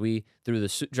 because through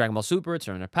the Dragon Ball Super,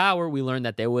 Turn of Power, we learned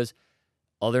that there was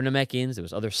other Namekians, there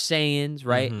was other Saiyans,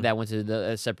 right, that went to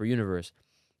the separate universe.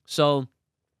 So,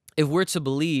 if we're to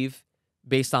believe,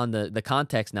 based on the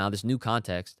context now, this new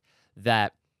context,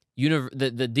 that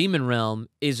the Demon Realm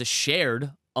is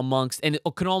shared amongst, and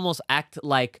it can almost act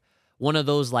like one of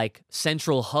those like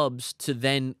central hubs to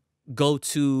then go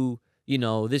to, you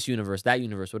know, this universe, that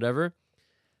universe, whatever.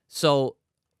 So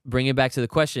bring it back to the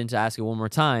question, to ask it one more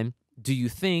time. Do you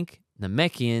think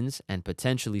Namekians and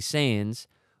potentially Saiyans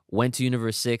went to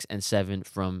Universe 6 and 7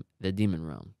 from the Demon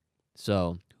Realm?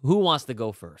 So who wants to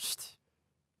go first?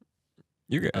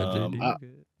 You're good.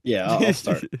 Yeah, I'll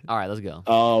start. All right, let's go.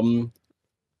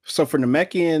 So for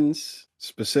Namekians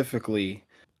specifically,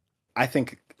 I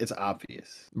think it's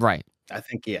obvious. Right. I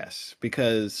think yes,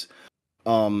 because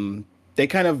they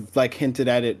kind of like hinted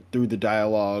at it through the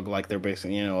dialogue, like they're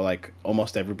basically, you know, like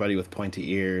almost everybody with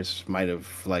pointy ears might have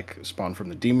like spawned from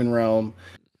the demon realm.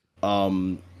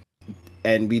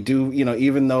 And we do, you know,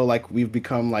 even though like we've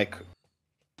become like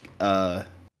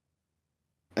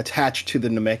attached to the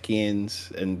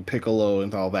Namekians and Piccolo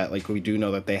and all that, like we do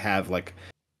know that they have like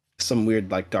some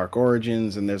weird like dark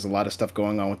origins, and there's a lot of stuff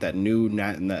going on with that new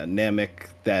Namek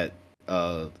that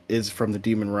is from the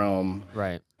demon realm.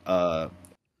 Right.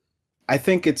 I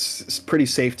think it's pretty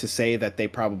safe to say that they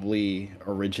probably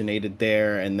originated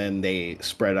there and then they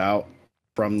spread out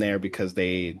from there because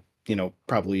they, you know,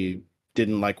 probably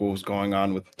didn't like what was going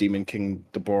on with Demon King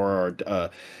Deborah or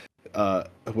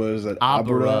what was it?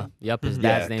 Abura. Yep, his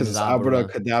dad's name is Abura.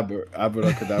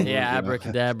 Abracadabra. Yeah,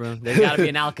 Abracadabra. There's got to be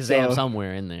an Alakazam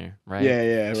somewhere in there, right?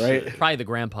 Yeah, right. Probably the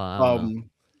grandpa. I don't know.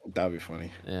 That'd be funny.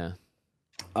 Yeah.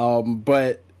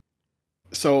 But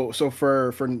so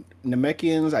for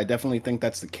Namekians, I definitely think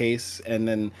that's the case. And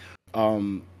then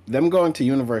them going to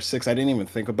Universe 6, I didn't even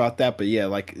think about that, but yeah,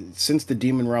 like since the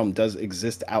Demon Realm does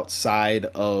exist outside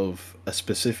of a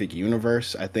specific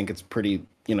universe, I think it's pretty,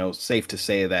 you know, safe to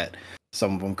say that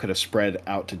some of them could have spread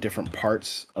out to different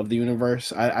parts of the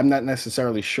universe. I'm not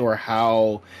necessarily sure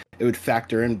how it would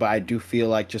factor in, but I do feel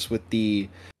like just with the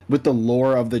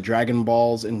lore of the Dragon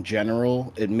Balls in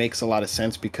general, it makes a lot of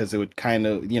sense because it would kind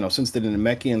of, you know, since the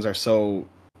Namekians are so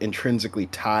intrinsically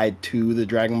tied to the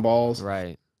Dragon Balls,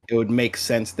 right? It would make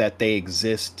sense that they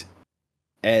exist,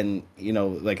 and you know,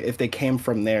 like if they came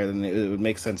from there, then it would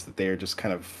make sense that they're just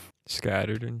kind of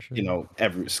scattered and shit. You know,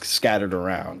 scattered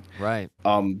around. Right.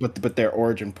 But their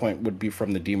origin point would be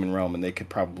from the Demon Realm, and they could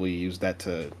probably use that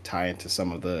to tie into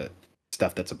some of the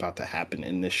stuff that's about to happen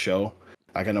in this show.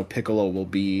 Like I know Piccolo will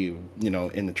be, you know,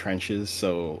 in the trenches,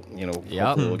 so you know,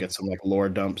 hopefully we'll get some like lore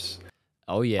dumps.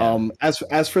 Oh yeah.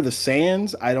 As for the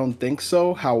Saiyans, I don't think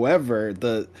so. However,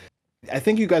 I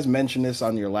think you guys mentioned this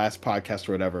on your last podcast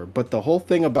or whatever, but the whole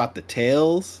thing about the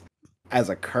tails as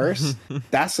a curse,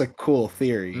 that's a cool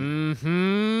theory.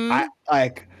 I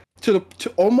like to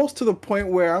almost to the point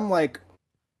where I'm like,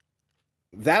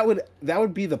 that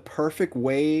would be the perfect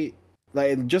way.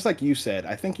 Like just like you said,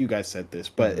 I think you guys said this,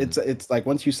 but it's like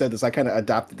once you said this, I kind of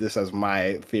adopted this as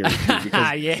my theory too,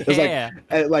 because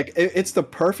it's the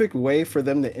perfect way for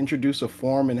them to introduce a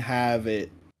form and have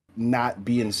it not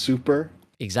be in Super.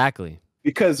 Exactly.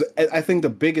 Because I think the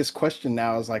biggest question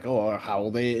now is like, oh, how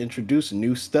will they introduce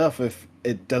new stuff if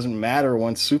it doesn't matter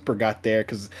once Super got there?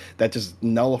 Because that just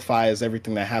nullifies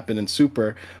everything that happened in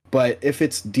Super. But if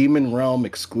it's Demon Realm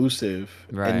exclusive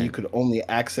and you could only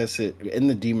access it in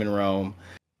the Demon Realm,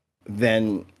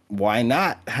 then why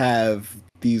not have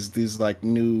these like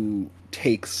new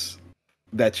takes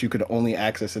that you could only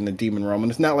access in the Demon Realm?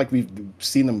 And it's not like we've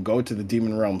seen them go to the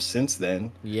Demon Realm since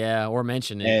then. Yeah, or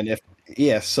mention it.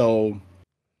 And so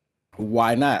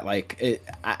why not? Like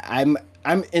I'm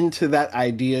into that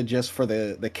idea just for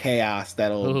the chaos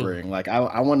that'll bring. Like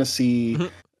I want to see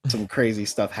some crazy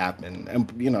stuff happen,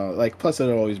 and you know, like plus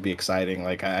it'll always be exciting.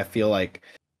 Like I feel like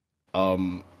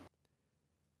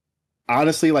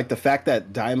honestly, like the fact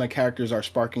that Daima characters are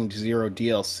sparking Zero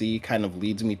DLC kind of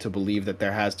leads me to believe that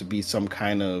there has to be some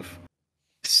kind of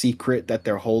secret that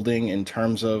they're holding in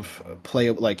terms of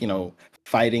like, you know,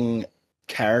 fighting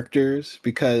characters,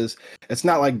 because it's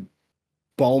not like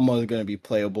Bulma is going to be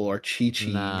playable or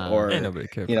Chi-Chi or,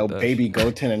 you know, Baby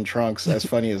Goten and Trunks, as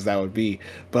funny as that would be.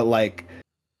 But like,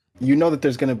 you know that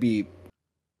there's going to be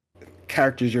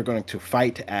characters you're going to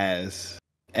fight as,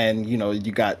 and you know,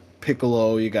 you got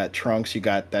Piccolo, you got Trunks, you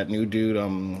got that new dude.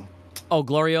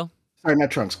 Glorio. Sorry, not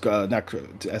Trunks.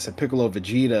 I said Piccolo,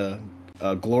 Vegeta,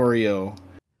 Glorio.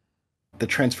 The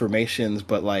transformations,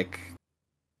 but like,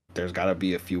 there's got to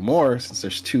be a few more since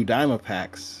there's 2 Daima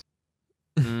packs.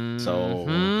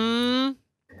 So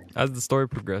as the story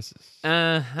progresses,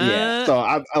 yeah. So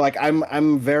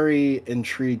I'm very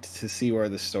intrigued to see where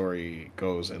the story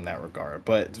goes in that regard.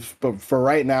 But for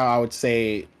right now, I would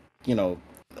say, you know,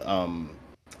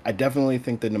 I definitely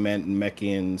think the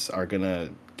Namekians are gonna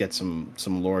get some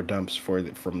lore dumps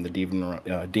from the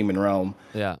Demon Realm.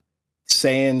 Yeah.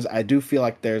 Saiyans, I do feel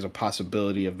like there's a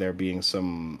possibility of there being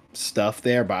some stuff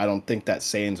there, but I don't think that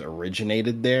Saiyans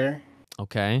originated there.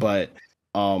 Okay. But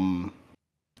I'm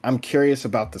curious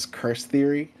about this curse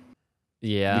theory.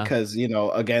 Yeah. Because, you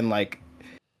know, again, like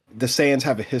the Saiyans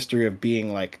have a history of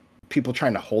being like people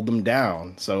trying to hold them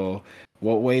down. So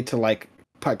what way to like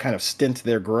kind of stint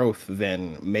their growth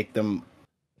than make them,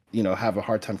 you know, have a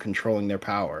hard time controlling their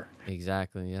power.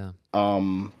 Exactly, yeah.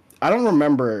 I don't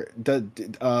remember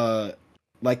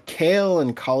like Kale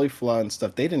and Caulifla and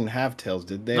stuff. They didn't have tails,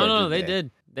 did they? No, they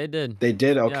did. They did. They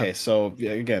did? Okay, so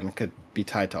yeah, again, it could be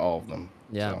tied to all of them.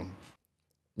 Yeah. So.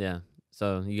 Yeah.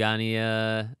 So you got any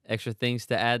extra things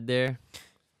to add there?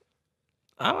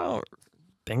 I don't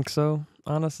think so,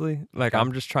 honestly. Like,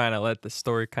 I'm just trying to let the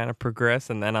story kind of progress,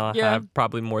 and then I'll have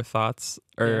probably more thoughts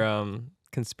or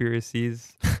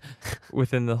conspiracies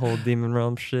within the whole demon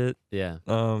realm shit. Yeah.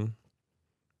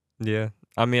 Yeah.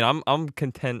 I mean, I'm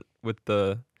content with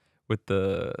the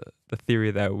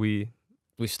theory that we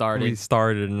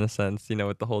started in a sense, you know,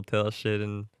 with the whole tail shit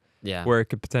and where it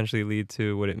could potentially lead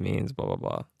to, what it means, blah blah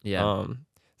blah. Yeah.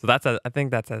 So I think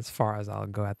that's as far as I'll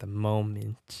go at the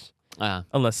moment.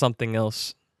 Unless something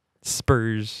else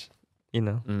spurs, you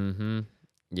know,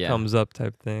 comes up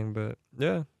type thing. But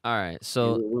yeah. All right.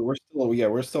 So we're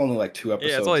still only like 2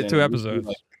 episodes. Yeah, it's only 2 episodes.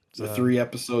 Like, the 3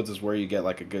 episodes is where you get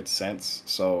like a good sense.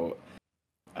 So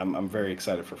I'm very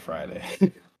excited for Friday.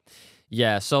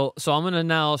 Yeah, so I'm gonna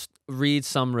now read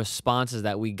some responses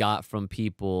that we got from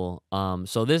people.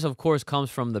 So this, of course, comes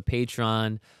from the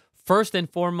Patreon. First and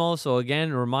foremost, so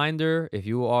again, a reminder, if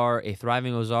you are a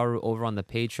Thriving Ozaru over on the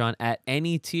Patreon, at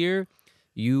any tier,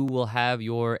 you will have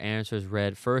your answers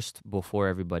read first before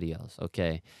everybody else,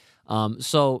 okay?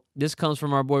 So this comes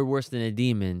from our boy Worse Than a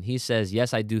Demon. He says,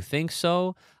 yes, I do think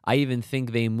so. I even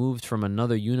think they moved from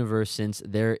another universe since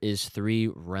there is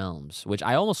 3 realms, which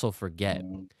I also forget.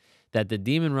 That the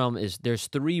demon realm there's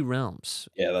 3 realms.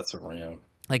 Yeah, that's a realm.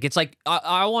 Like, it's like,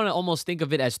 I want to almost think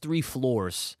of it as 3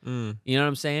 floors. You know what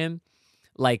I'm saying?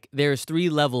 Like, there's 3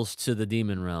 levels to the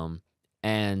demon realm.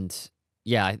 And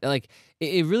yeah, like,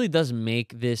 it really does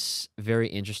make this very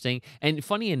interesting. And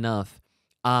funny enough,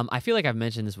 I feel like I've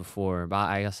mentioned this before, but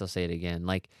I guess I'll say it again.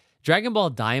 Like, Dragon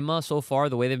Ball Daima, so far,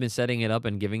 the way they've been setting it up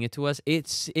and giving it to us,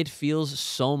 it feels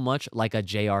so much like a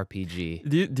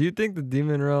JRPG. Do you think the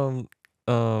demon realm,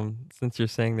 since you're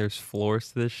saying there's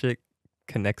floors to this shit,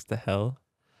 connects to hell?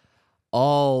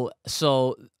 Oh,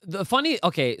 so that's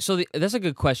a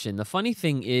good question. The funny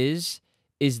thing is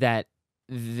that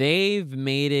they've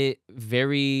made it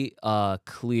very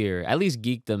clear, at least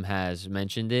Geekdom has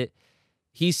mentioned it.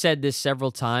 He said this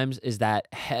several times, is that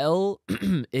hell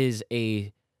is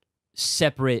a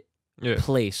separate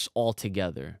place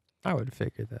altogether. I would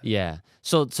figure that. Yeah.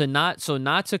 So not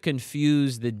to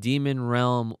confuse the demon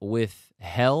realm with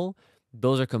hell,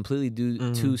 those are completely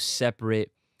two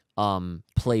separate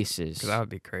places. Cause that would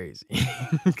be crazy.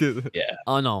 Yeah.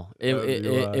 Oh no,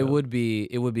 it would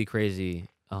be crazy,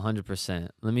 100%.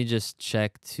 Let me just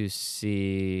check to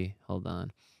see. Hold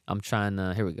on, I'm trying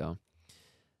to. Here we go.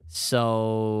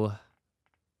 So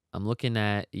I'm looking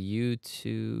at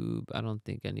YouTube. I don't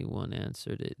think anyone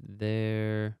answered it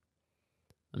there.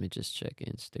 Let me just check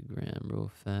Instagram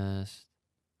real fast.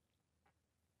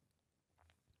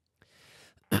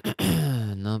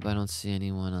 Nope, I don't see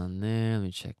anyone on there. Let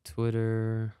me check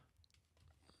Twitter.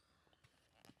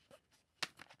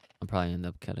 I'll probably end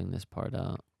up cutting this part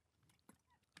out.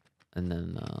 And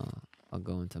then I'll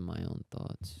go into my own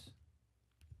thoughts.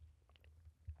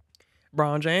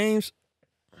 Bron James.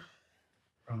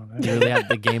 You really have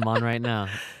the game on right now.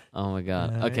 Oh my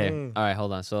god. Okay. All right,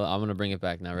 hold on. So I'm gonna bring it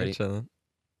back now. Ready?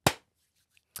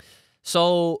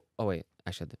 So, oh wait,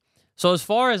 actually, so as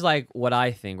far as like what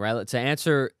I think, right? To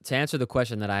answer the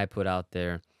question that I put out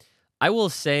there, I will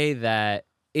say that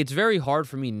it's very hard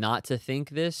for me not to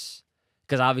think this,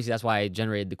 because obviously that's why I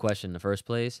generated the question in the first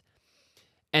place.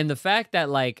 And the fact that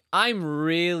like I'm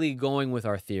really going with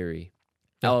our theory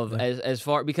of as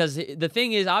far, because the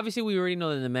thing is, obviously we already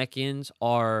know that the Namekians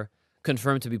are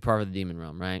confirmed to be part of the demon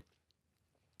realm, right?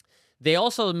 They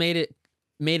also made it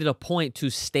a point to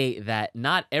state that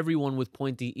not everyone with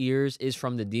pointy ears is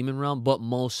from the demon realm, but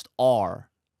most are.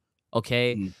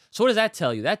 Okay? So what does that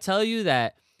tell you? That tells you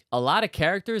that a lot of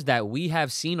characters that we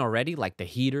have seen already, like the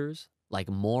Heaters, like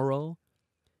Moro,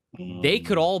 they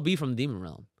could all be from the demon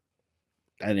realm.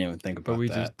 I didn't even think about that. But we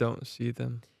just don't see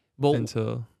them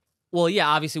until... Well, yeah,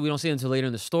 obviously we don't see it until later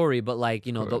in the story, but like,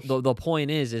 you know, the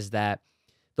point is that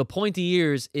the pointy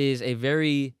ears is a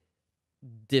very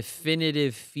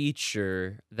definitive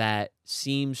feature that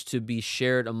seems to be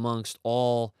shared amongst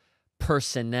all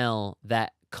personnel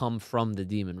that come from the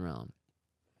demon realm.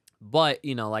 But,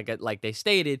 you know, like they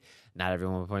stated, not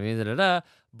everyone pointing,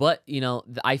 but, you know,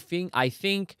 I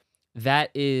think that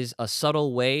is a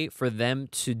subtle way for them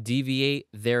to deviate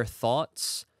their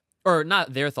thoughts, or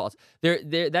not their thoughts.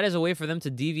 That is a way for them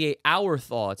to deviate our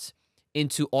thoughts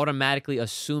into automatically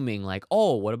assuming like,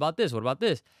 oh, what about this? What about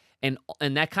this? And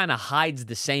that kind of hides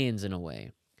the Saiyans in a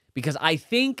way, because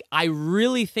I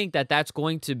really think that that's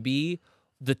going to be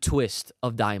the twist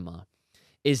of Daima,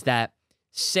 is that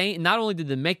not only did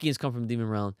the Namekians come from Demon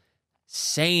Realm,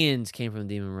 Saiyans came from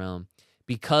Demon Realm,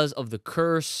 because of the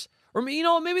curse. Or, you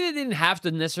know, maybe they didn't have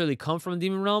to necessarily come from the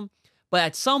demon realm, but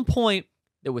at some point,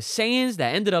 there was Saiyans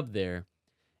that ended up there,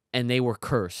 and they were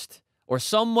cursed. Or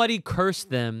somebody cursed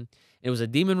them. It was a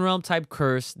demon realm type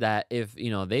curse that if,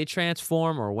 you know, they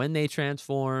transform or when they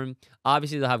transform,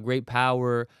 obviously they'll have great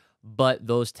power, but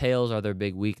those tails are their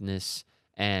big weakness.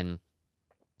 And,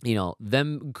 you know,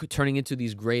 them turning into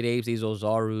these great apes, these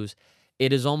Ozarus,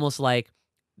 it is almost like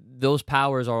those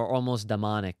powers are almost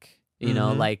demonic. You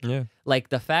know, like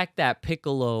the fact that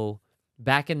Piccolo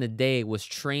back in the day was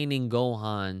training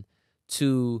Gohan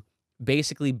to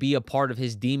basically be a part of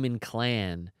his demon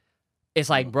clan. It's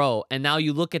like, bro, and now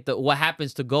you look at what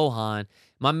happens to Gohan.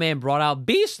 My man brought out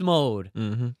beast mode.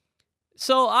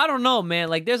 So I don't know, man.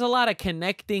 Like, there's a lot of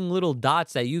connecting little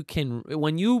dots that you can,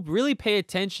 when you really pay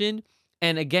attention.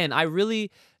 And again, I really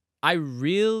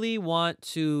want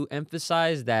to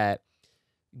emphasize that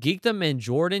Geekdom and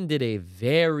Jordan did a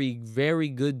very, very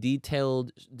good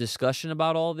detailed discussion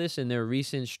about all this in their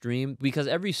recent stream, because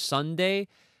every Sunday,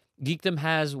 Geekdom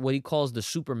has what he calls the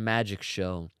Super Magic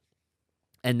Show.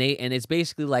 And it's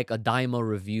basically like a Daima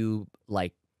review,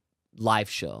 like, live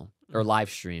show or live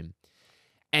stream.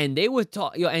 And they would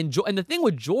talk, you know, and the thing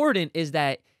with Jordan is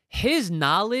that his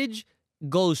knowledge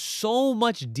goes so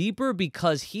much deeper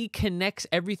because he connects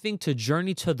everything to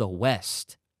Journey to the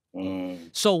West.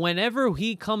 So whenever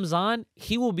he comes on,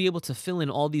 he will be able to fill in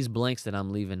all these blanks that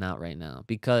I'm leaving out right now,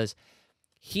 because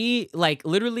he, like,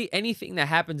 literally anything that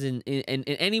happens in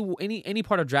any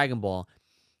part of Dragon Ball,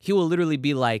 he will literally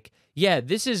be like, yeah,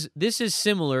 this is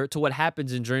similar to what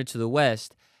happens in Journey to the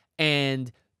West,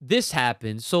 and this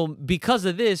happened. So because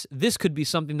of this could be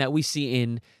something that we see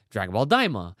in Dragon Ball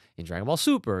Daima, in Dragon Ball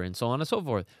Super, and so on and so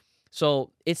forth.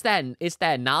 So it's that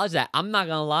knowledge that, I'm not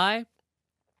gonna lie,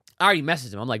 I already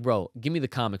messaged him. I'm like, bro, give me the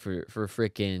comic for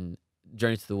freaking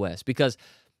Journey to the West, because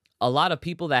a lot of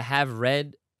people that have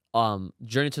read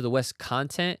Journey to the West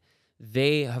content,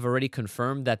 they have already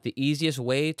confirmed that the easiest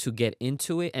way to get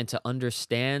into it and to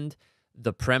understand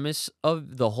the premise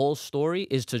of the whole story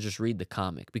is to just read the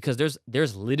comic, because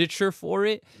there's literature for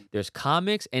it, there's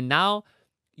comics, and now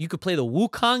you could play the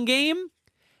Wukong game.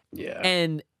 Yeah.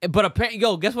 But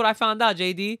apparently, guess what I found out,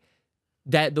 JD?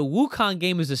 That the Wukong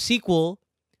game is a sequel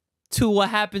to what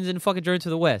happens in fucking Journey to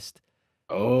the West.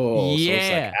 Oh, yeah. So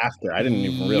it's like after. I didn't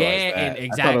even realize that.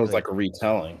 Exactly. I thought it was like a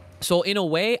retelling. So in a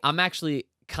way, I'm actually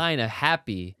kind of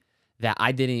happy that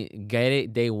I didn't get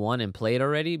it day one and play it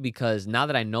already, because now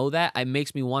that I know that, it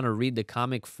makes me want to read the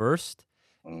comic first.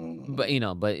 But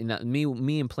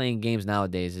me and playing games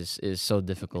nowadays is so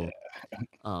difficult.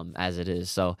 As it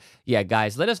is. So yeah,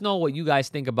 guys, let us know what you guys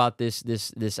think about this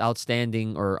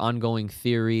outstanding or ongoing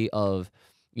theory of,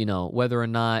 you know, whether or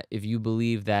not, if you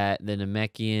believe that the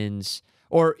Namekians,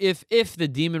 or if the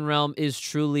demon realm is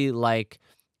truly like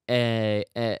a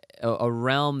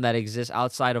realm that exists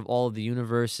outside of all of the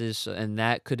universes, and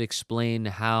that could explain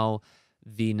how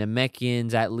the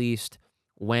Namekians at least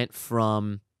went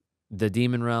from the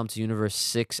demon realm to universe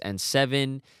 6 and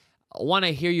 7. I want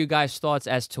to hear you guys' thoughts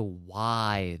as to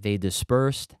why they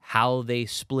dispersed, how they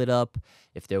split up,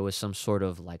 if there was some sort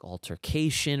of like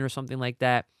altercation or something like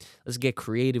that. Let's get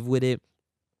creative with it.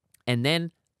 And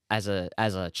then as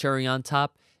a cherry on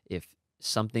top, if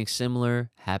something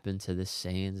similar happened to the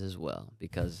Saiyans as well,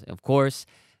 because of course,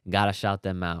 gotta shout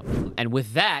them out. And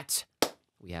with that,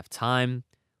 we have time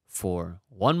for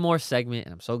one more segment,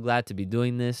 and I'm so glad to be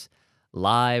doing this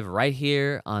live right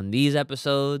here on these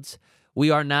episodes. We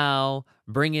are now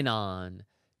bringing on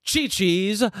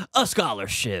Chi-Chi's A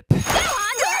Scholarship.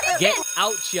 Get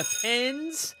out your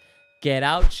pens, get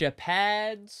out your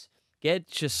pads,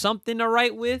 get you something to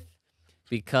write with,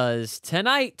 because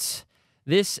tonight,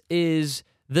 this is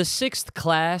the 6th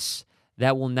class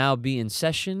that will now be in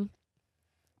session.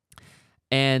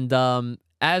 And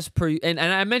as per, and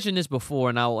I mentioned this before,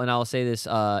 and I'll say this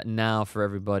now for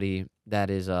everybody that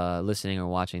is listening or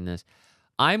watching this.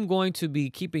 I'm going to be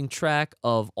keeping track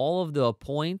of all of the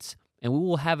points, and we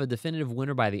will have a definitive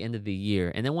winner by the end of the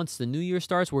year. And then once the new year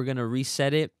starts, we're going to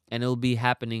reset it, and it'll be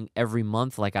happening every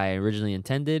month like I originally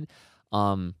intended.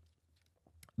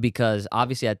 Because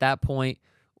obviously at that point,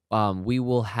 we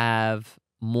will have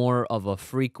more of a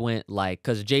frequent, like,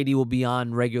 because JD will be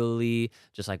on regularly,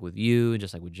 just like with you,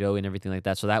 just like with Joey and everything like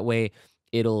that. So that way,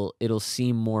 it'll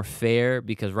seem more fair,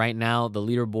 because right now the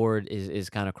leaderboard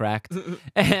is kind of cracked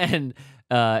and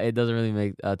it doesn't really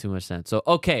make too much sense. So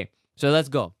okay, so let's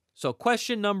go. So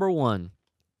question number 1,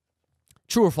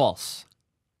 true or false?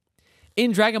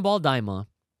 In Dragon Ball Daima,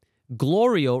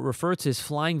 Glorio referred to his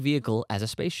flying vehicle as a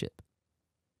spaceship.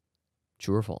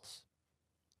 True or false?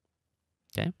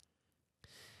 Okay.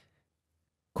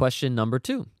 Question number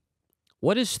 2.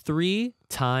 What is 3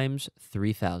 times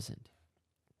 3,000?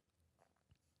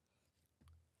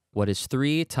 What is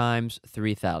 3 times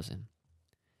 3,000?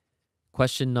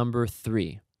 Question number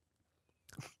 3.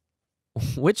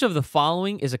 Which of the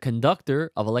following is a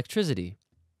conductor of electricity?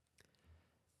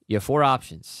 You have 4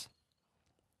 options.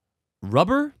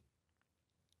 Rubber,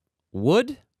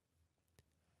 wood,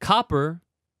 copper,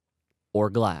 or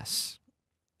glass.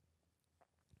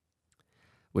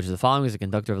 Which of the following is a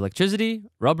conductor of electricity?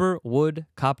 Rubber, wood,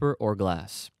 copper, or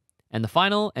glass? And the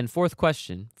final and 4th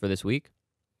question for this week.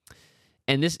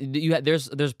 And this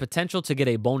there's potential to get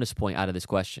a bonus point out of this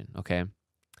question, okay?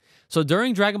 So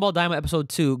during Dragon Ball Daima Episode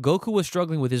 2, Goku was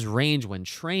struggling with his range when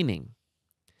training.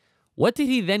 What did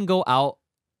he then go out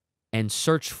and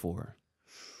search for?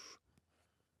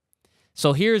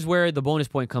 So here's where the bonus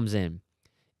point comes in.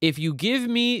 If you give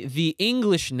me the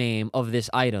English name of this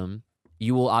item,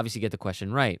 you will obviously get the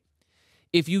question right.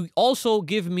 If you also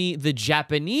give me the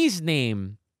Japanese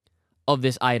name of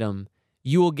this item,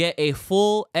 you will get a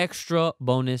full extra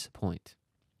bonus point.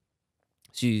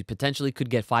 So you potentially could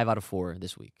get 5 out of 4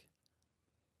 this week.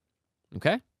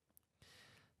 Okay?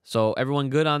 So everyone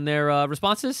good on their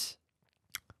responses?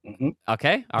 Mm-hmm.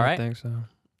 Okay, all right. I think so.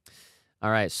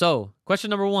 All right, so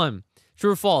question number 1.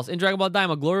 True or false? In Dragon Ball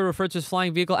Daima, Glory referred to his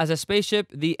flying vehicle as a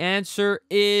spaceship. The answer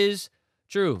is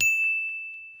true.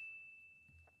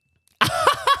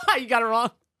 You got it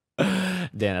wrong.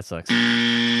 Damn, that sucks.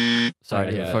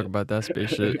 Sorry to hear fuck about that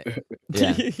spaceship.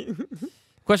 Yeah.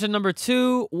 Question number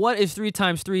 2. What is 3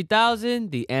 times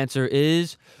 3,000? The answer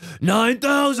is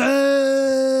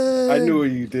 9,000. I knew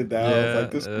when you did that. I was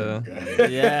like, this guy.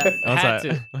 Yeah.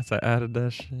 Once I added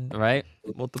that shit. Right?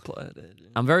 Multiplied it.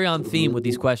 I'm very on theme with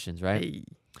these questions, right? Hey.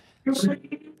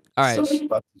 All right.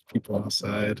 About these people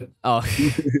outside. Oh.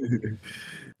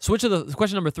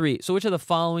 Question number 3. So which of the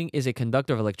following is a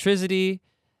conductor of electricity?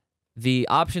 The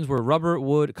options were rubber,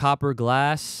 wood, copper,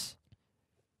 glass.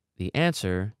 The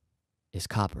answer is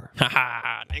copper.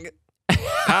 Dang it.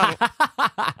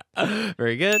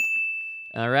 Very good.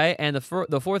 All right. And the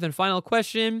 4th and final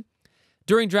question.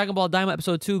 During Dragon Ball Daima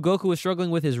Episode 2, Goku was struggling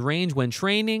with his range when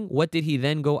training. What did he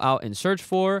then go out and search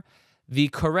for? The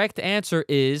correct answer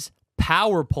is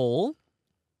power pole.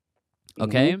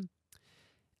 Okay. Mm-hmm.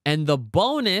 And the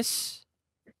bonus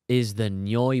is the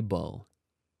Nyoibo.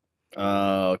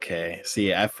 Okay.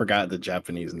 See, I forgot the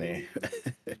Japanese name.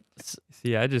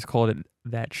 See, I just called it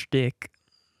that shtick.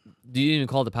 Do you even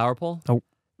call it the power pole? Nope.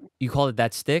 You call it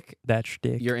that stick? That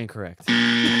shtick. You're incorrect.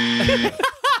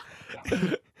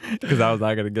 Because I was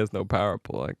not going to guess no power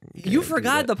pole. You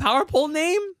forgot the power pole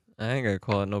name? I ain't going to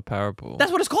call it no power pole.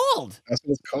 That's what it's called. That's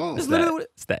what it's called. It's literally what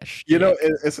it's that shtick. You know,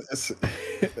 it's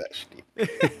that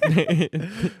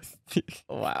shtick.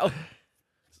 Wow.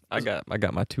 I got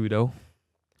my 2 though.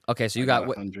 Okay, so you got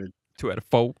what? 2 out of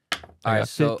 4. All right,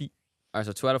 so 50. All right,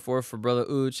 so 2 out of 4 for Brother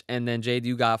Ooch. And then, Jade,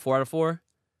 you got 4 out of 4?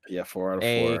 Yeah, 4 out of 4.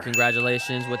 Hey,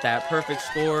 congratulations with that perfect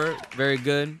score. Very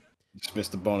good. Just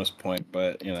missed the bonus point,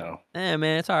 but, you know. Man,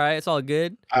 it's all right. It's all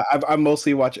good. I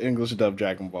mostly watch English dub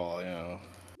Dragon Ball, you know.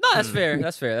 No, that's fair.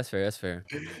 That's fair.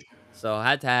 So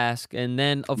I had to ask. And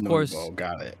then, of course.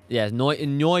 Got it. Yeah,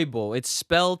 Nyoibo. It's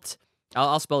spelled.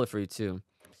 I'll spell it for you, too.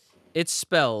 It's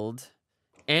spelled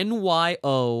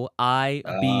Nyoibo.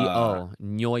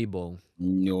 Nyoibo.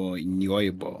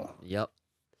 Nyoibo.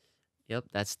 Yep,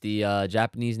 that's the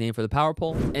Japanese name for the power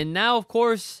pole. And now, of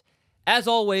course, as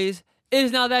always, it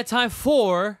is now that time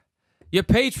for your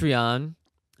Patreon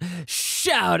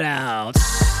shout-outs.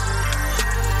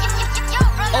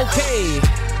 Okay.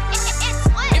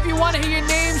 If you want to hear your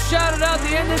name shouted out at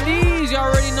the end of these, you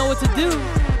already know what to do.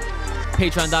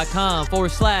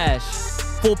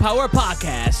 Patreon.com/Full Power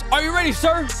Podcast. Are you ready,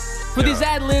 sir? For these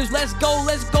ad-libs, let's go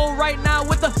right now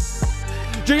with the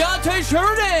Giante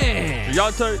Sheridan.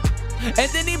 Giante.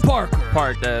 Anthony Parker.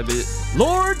 Park that bitch.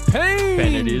 Lord Payne.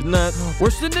 Vanity nuts.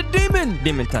 Worse than the Demon.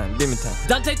 Demon time.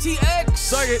 Dante TX.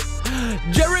 Suck it.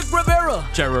 Jarek Rivera.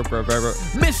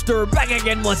 Mr. Back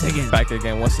again once again.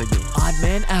 Odd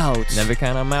Man Out. Never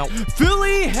count him out.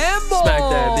 Philly Handball. Smack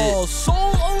that bitch.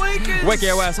 Soul Awakens. Wake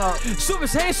your ass up. Super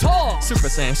Saiyan Saw. Super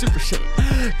shit.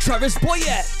 Travis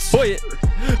Boyette.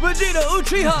 Vegeta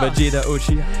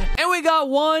Uchiha. And we got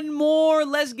one more.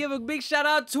 Let's give a big shout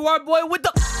out to our boy with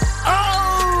the...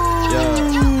 Oh!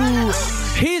 Yeah.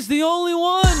 He's the only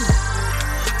one.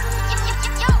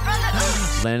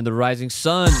 Land of the Rising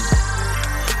Sun.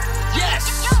 Yes!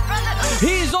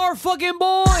 He's our fucking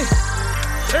boy.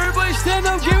 Everybody stand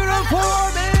up, give it up for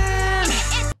our man.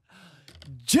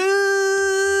 Juice.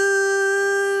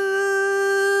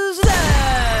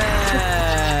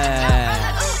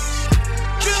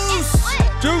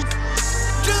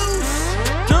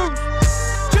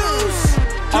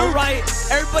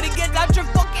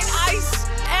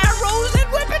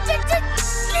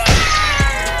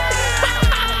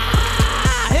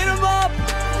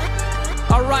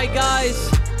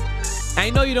 I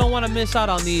know you don't want to miss out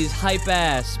on these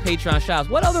hype-ass Patreon shouts.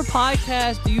 What other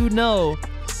podcast do you know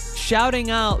shouting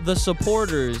out the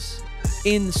supporters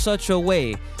in such a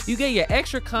way? You get your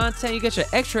extra content, you get your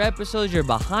extra episodes, your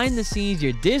behind the scenes,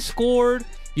 your Discord,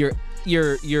 your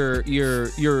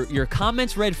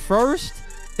comments read first,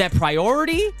 that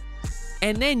priority,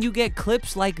 and then you get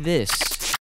clips like this.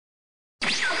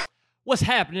 What's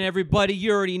happening, everybody?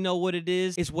 You already know what it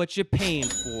is. It's what you're paying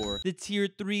for. The Tier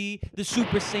 3, the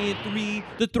Super Saiyan 3,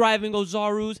 the Thriving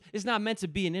Ozarus. It's not meant to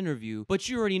be an interview, but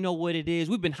you already know what it is.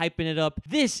 We've been hyping it up.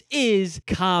 This is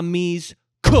Kami's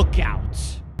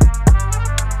Cookout.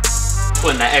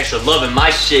 Putting that extra love in my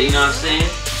shit, you know what I'm saying?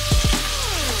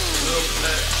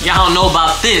 Y'all don't know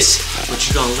about this, but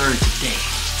you're gonna learn today.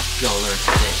 You're gonna learn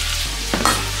today.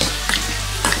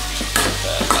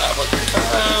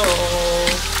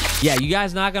 Yeah, you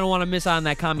guys not gonna want to miss out on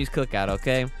that Kami's Cookout,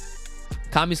 okay?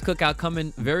 Kami's Cookout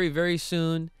coming very, very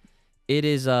soon. It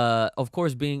is, of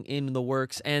course, being in the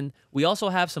works, and we also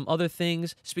have some other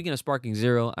things. Speaking of Sparking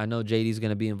Zero, I know JD's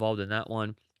gonna be involved in that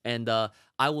one, and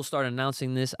I will start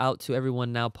announcing this out to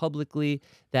everyone now publicly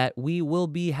that we will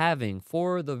be having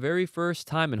for the very first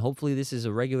time, and hopefully this is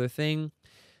a regular thing,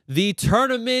 the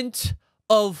Tournament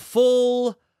of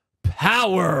Full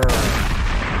Power.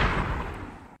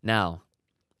 Now,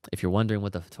 if you're wondering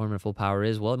what the Tournament of Full Power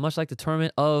is, well, much like the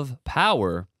Tournament of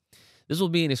Power, this will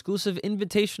be an exclusive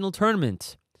invitational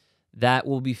tournament that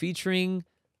will be featuring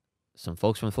some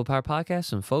folks from the Full Power Podcast,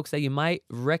 some folks that you might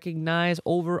recognize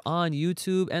over on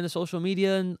YouTube and the social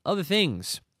media and other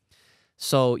things.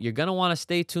 So you're going to want to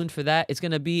stay tuned for that. It's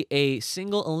going to be a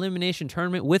single elimination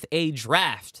tournament with a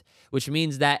draft, which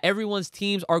means that everyone's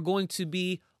teams are going to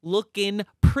be looking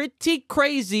pretty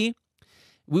crazy.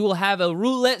 We will have a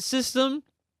roulette system,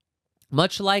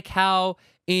 much like how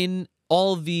in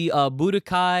all the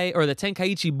Budokai or the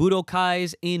Tenkaichi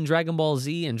Budokais in Dragon Ball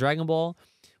Z and Dragon Ball,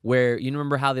 where you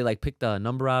remember how they like picked a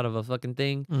number out of a fucking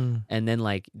thing and then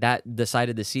like that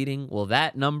decided the seeding. Well,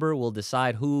 that number will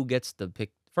decide who gets to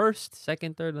pick first,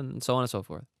 second, third, and so on and so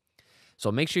forth.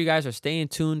 So make sure you guys are staying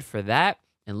tuned for that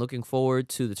and looking forward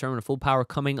to the Tournament of Full Power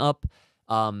coming up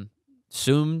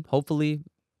soon, hopefully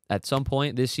at some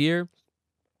point this year.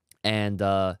 And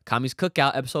Kami's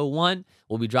Cookout episode 1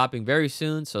 will be dropping very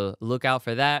soon, so look out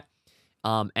for that.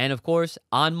 And of course,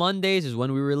 on Mondays is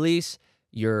when we release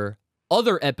your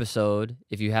other episode.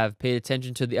 If you have paid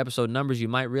attention to the episode numbers, you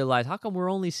might realize, how come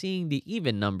we're only seeing the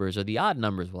even numbers or the odd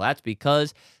numbers? Well, that's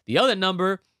because the other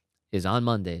number is on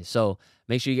Mondays. So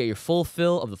make sure you get your full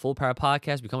fill of the Full Power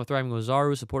Podcast. Become a Thriving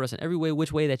Ozaru. Support us in every way,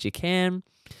 which way that you can.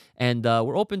 And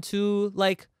we're open to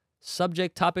like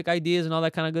subject, topic ideas, and all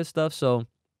that kind of good stuff. So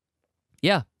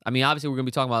yeah, I mean, obviously, we're going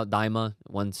to be talking about Daima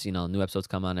once, you know, new episodes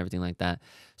come out and everything like that.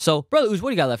 So, Brother Ooze,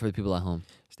 what do you got left for the people at home?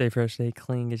 Stay fresh, stay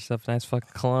clean, get yourself a nice fucking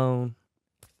cologne.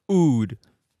 Ood.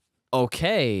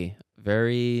 Okay,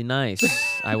 very nice.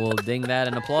 I will ding that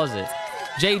and applause it.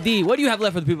 JD, what do you have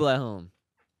left for the people at home?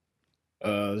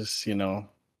 Just, you know,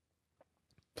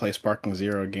 play Sparking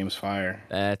Zero, Games Fire.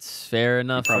 That's fair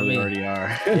enough for me. You probably already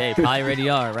are. Yeah, you probably already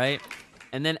are, right?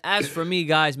 And then as for me,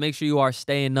 guys, make sure you are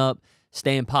staying up,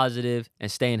 staying positive,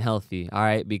 and staying healthy, all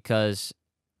right? Because,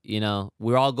 you know,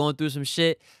 we're all going through some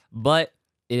shit, but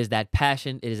it is that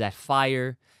passion, it is that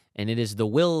fire, and it is the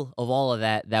will of all of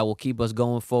that that will keep us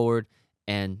going forward.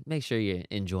 And make sure you're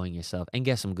enjoying yourself and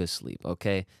get some good sleep,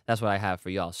 okay? That's what I have for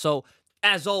y'all. So,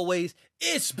 as always,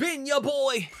 it's been your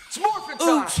boy, It's morphin'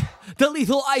 time. Ooch, the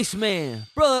Lethal Iceman,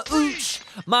 Brother Ooch,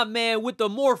 my man with the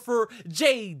morpher,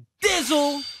 J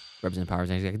Dizzle. Represent Power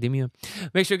Rangers Academia.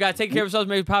 Make sure you guys take care of yourselves.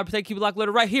 Make power protect, keep it locked,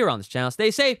 loaded right here on this channel. Stay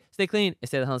safe, stay clean, and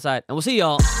stay the hell inside. And we'll see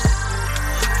y'all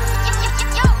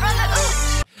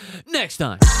next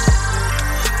time.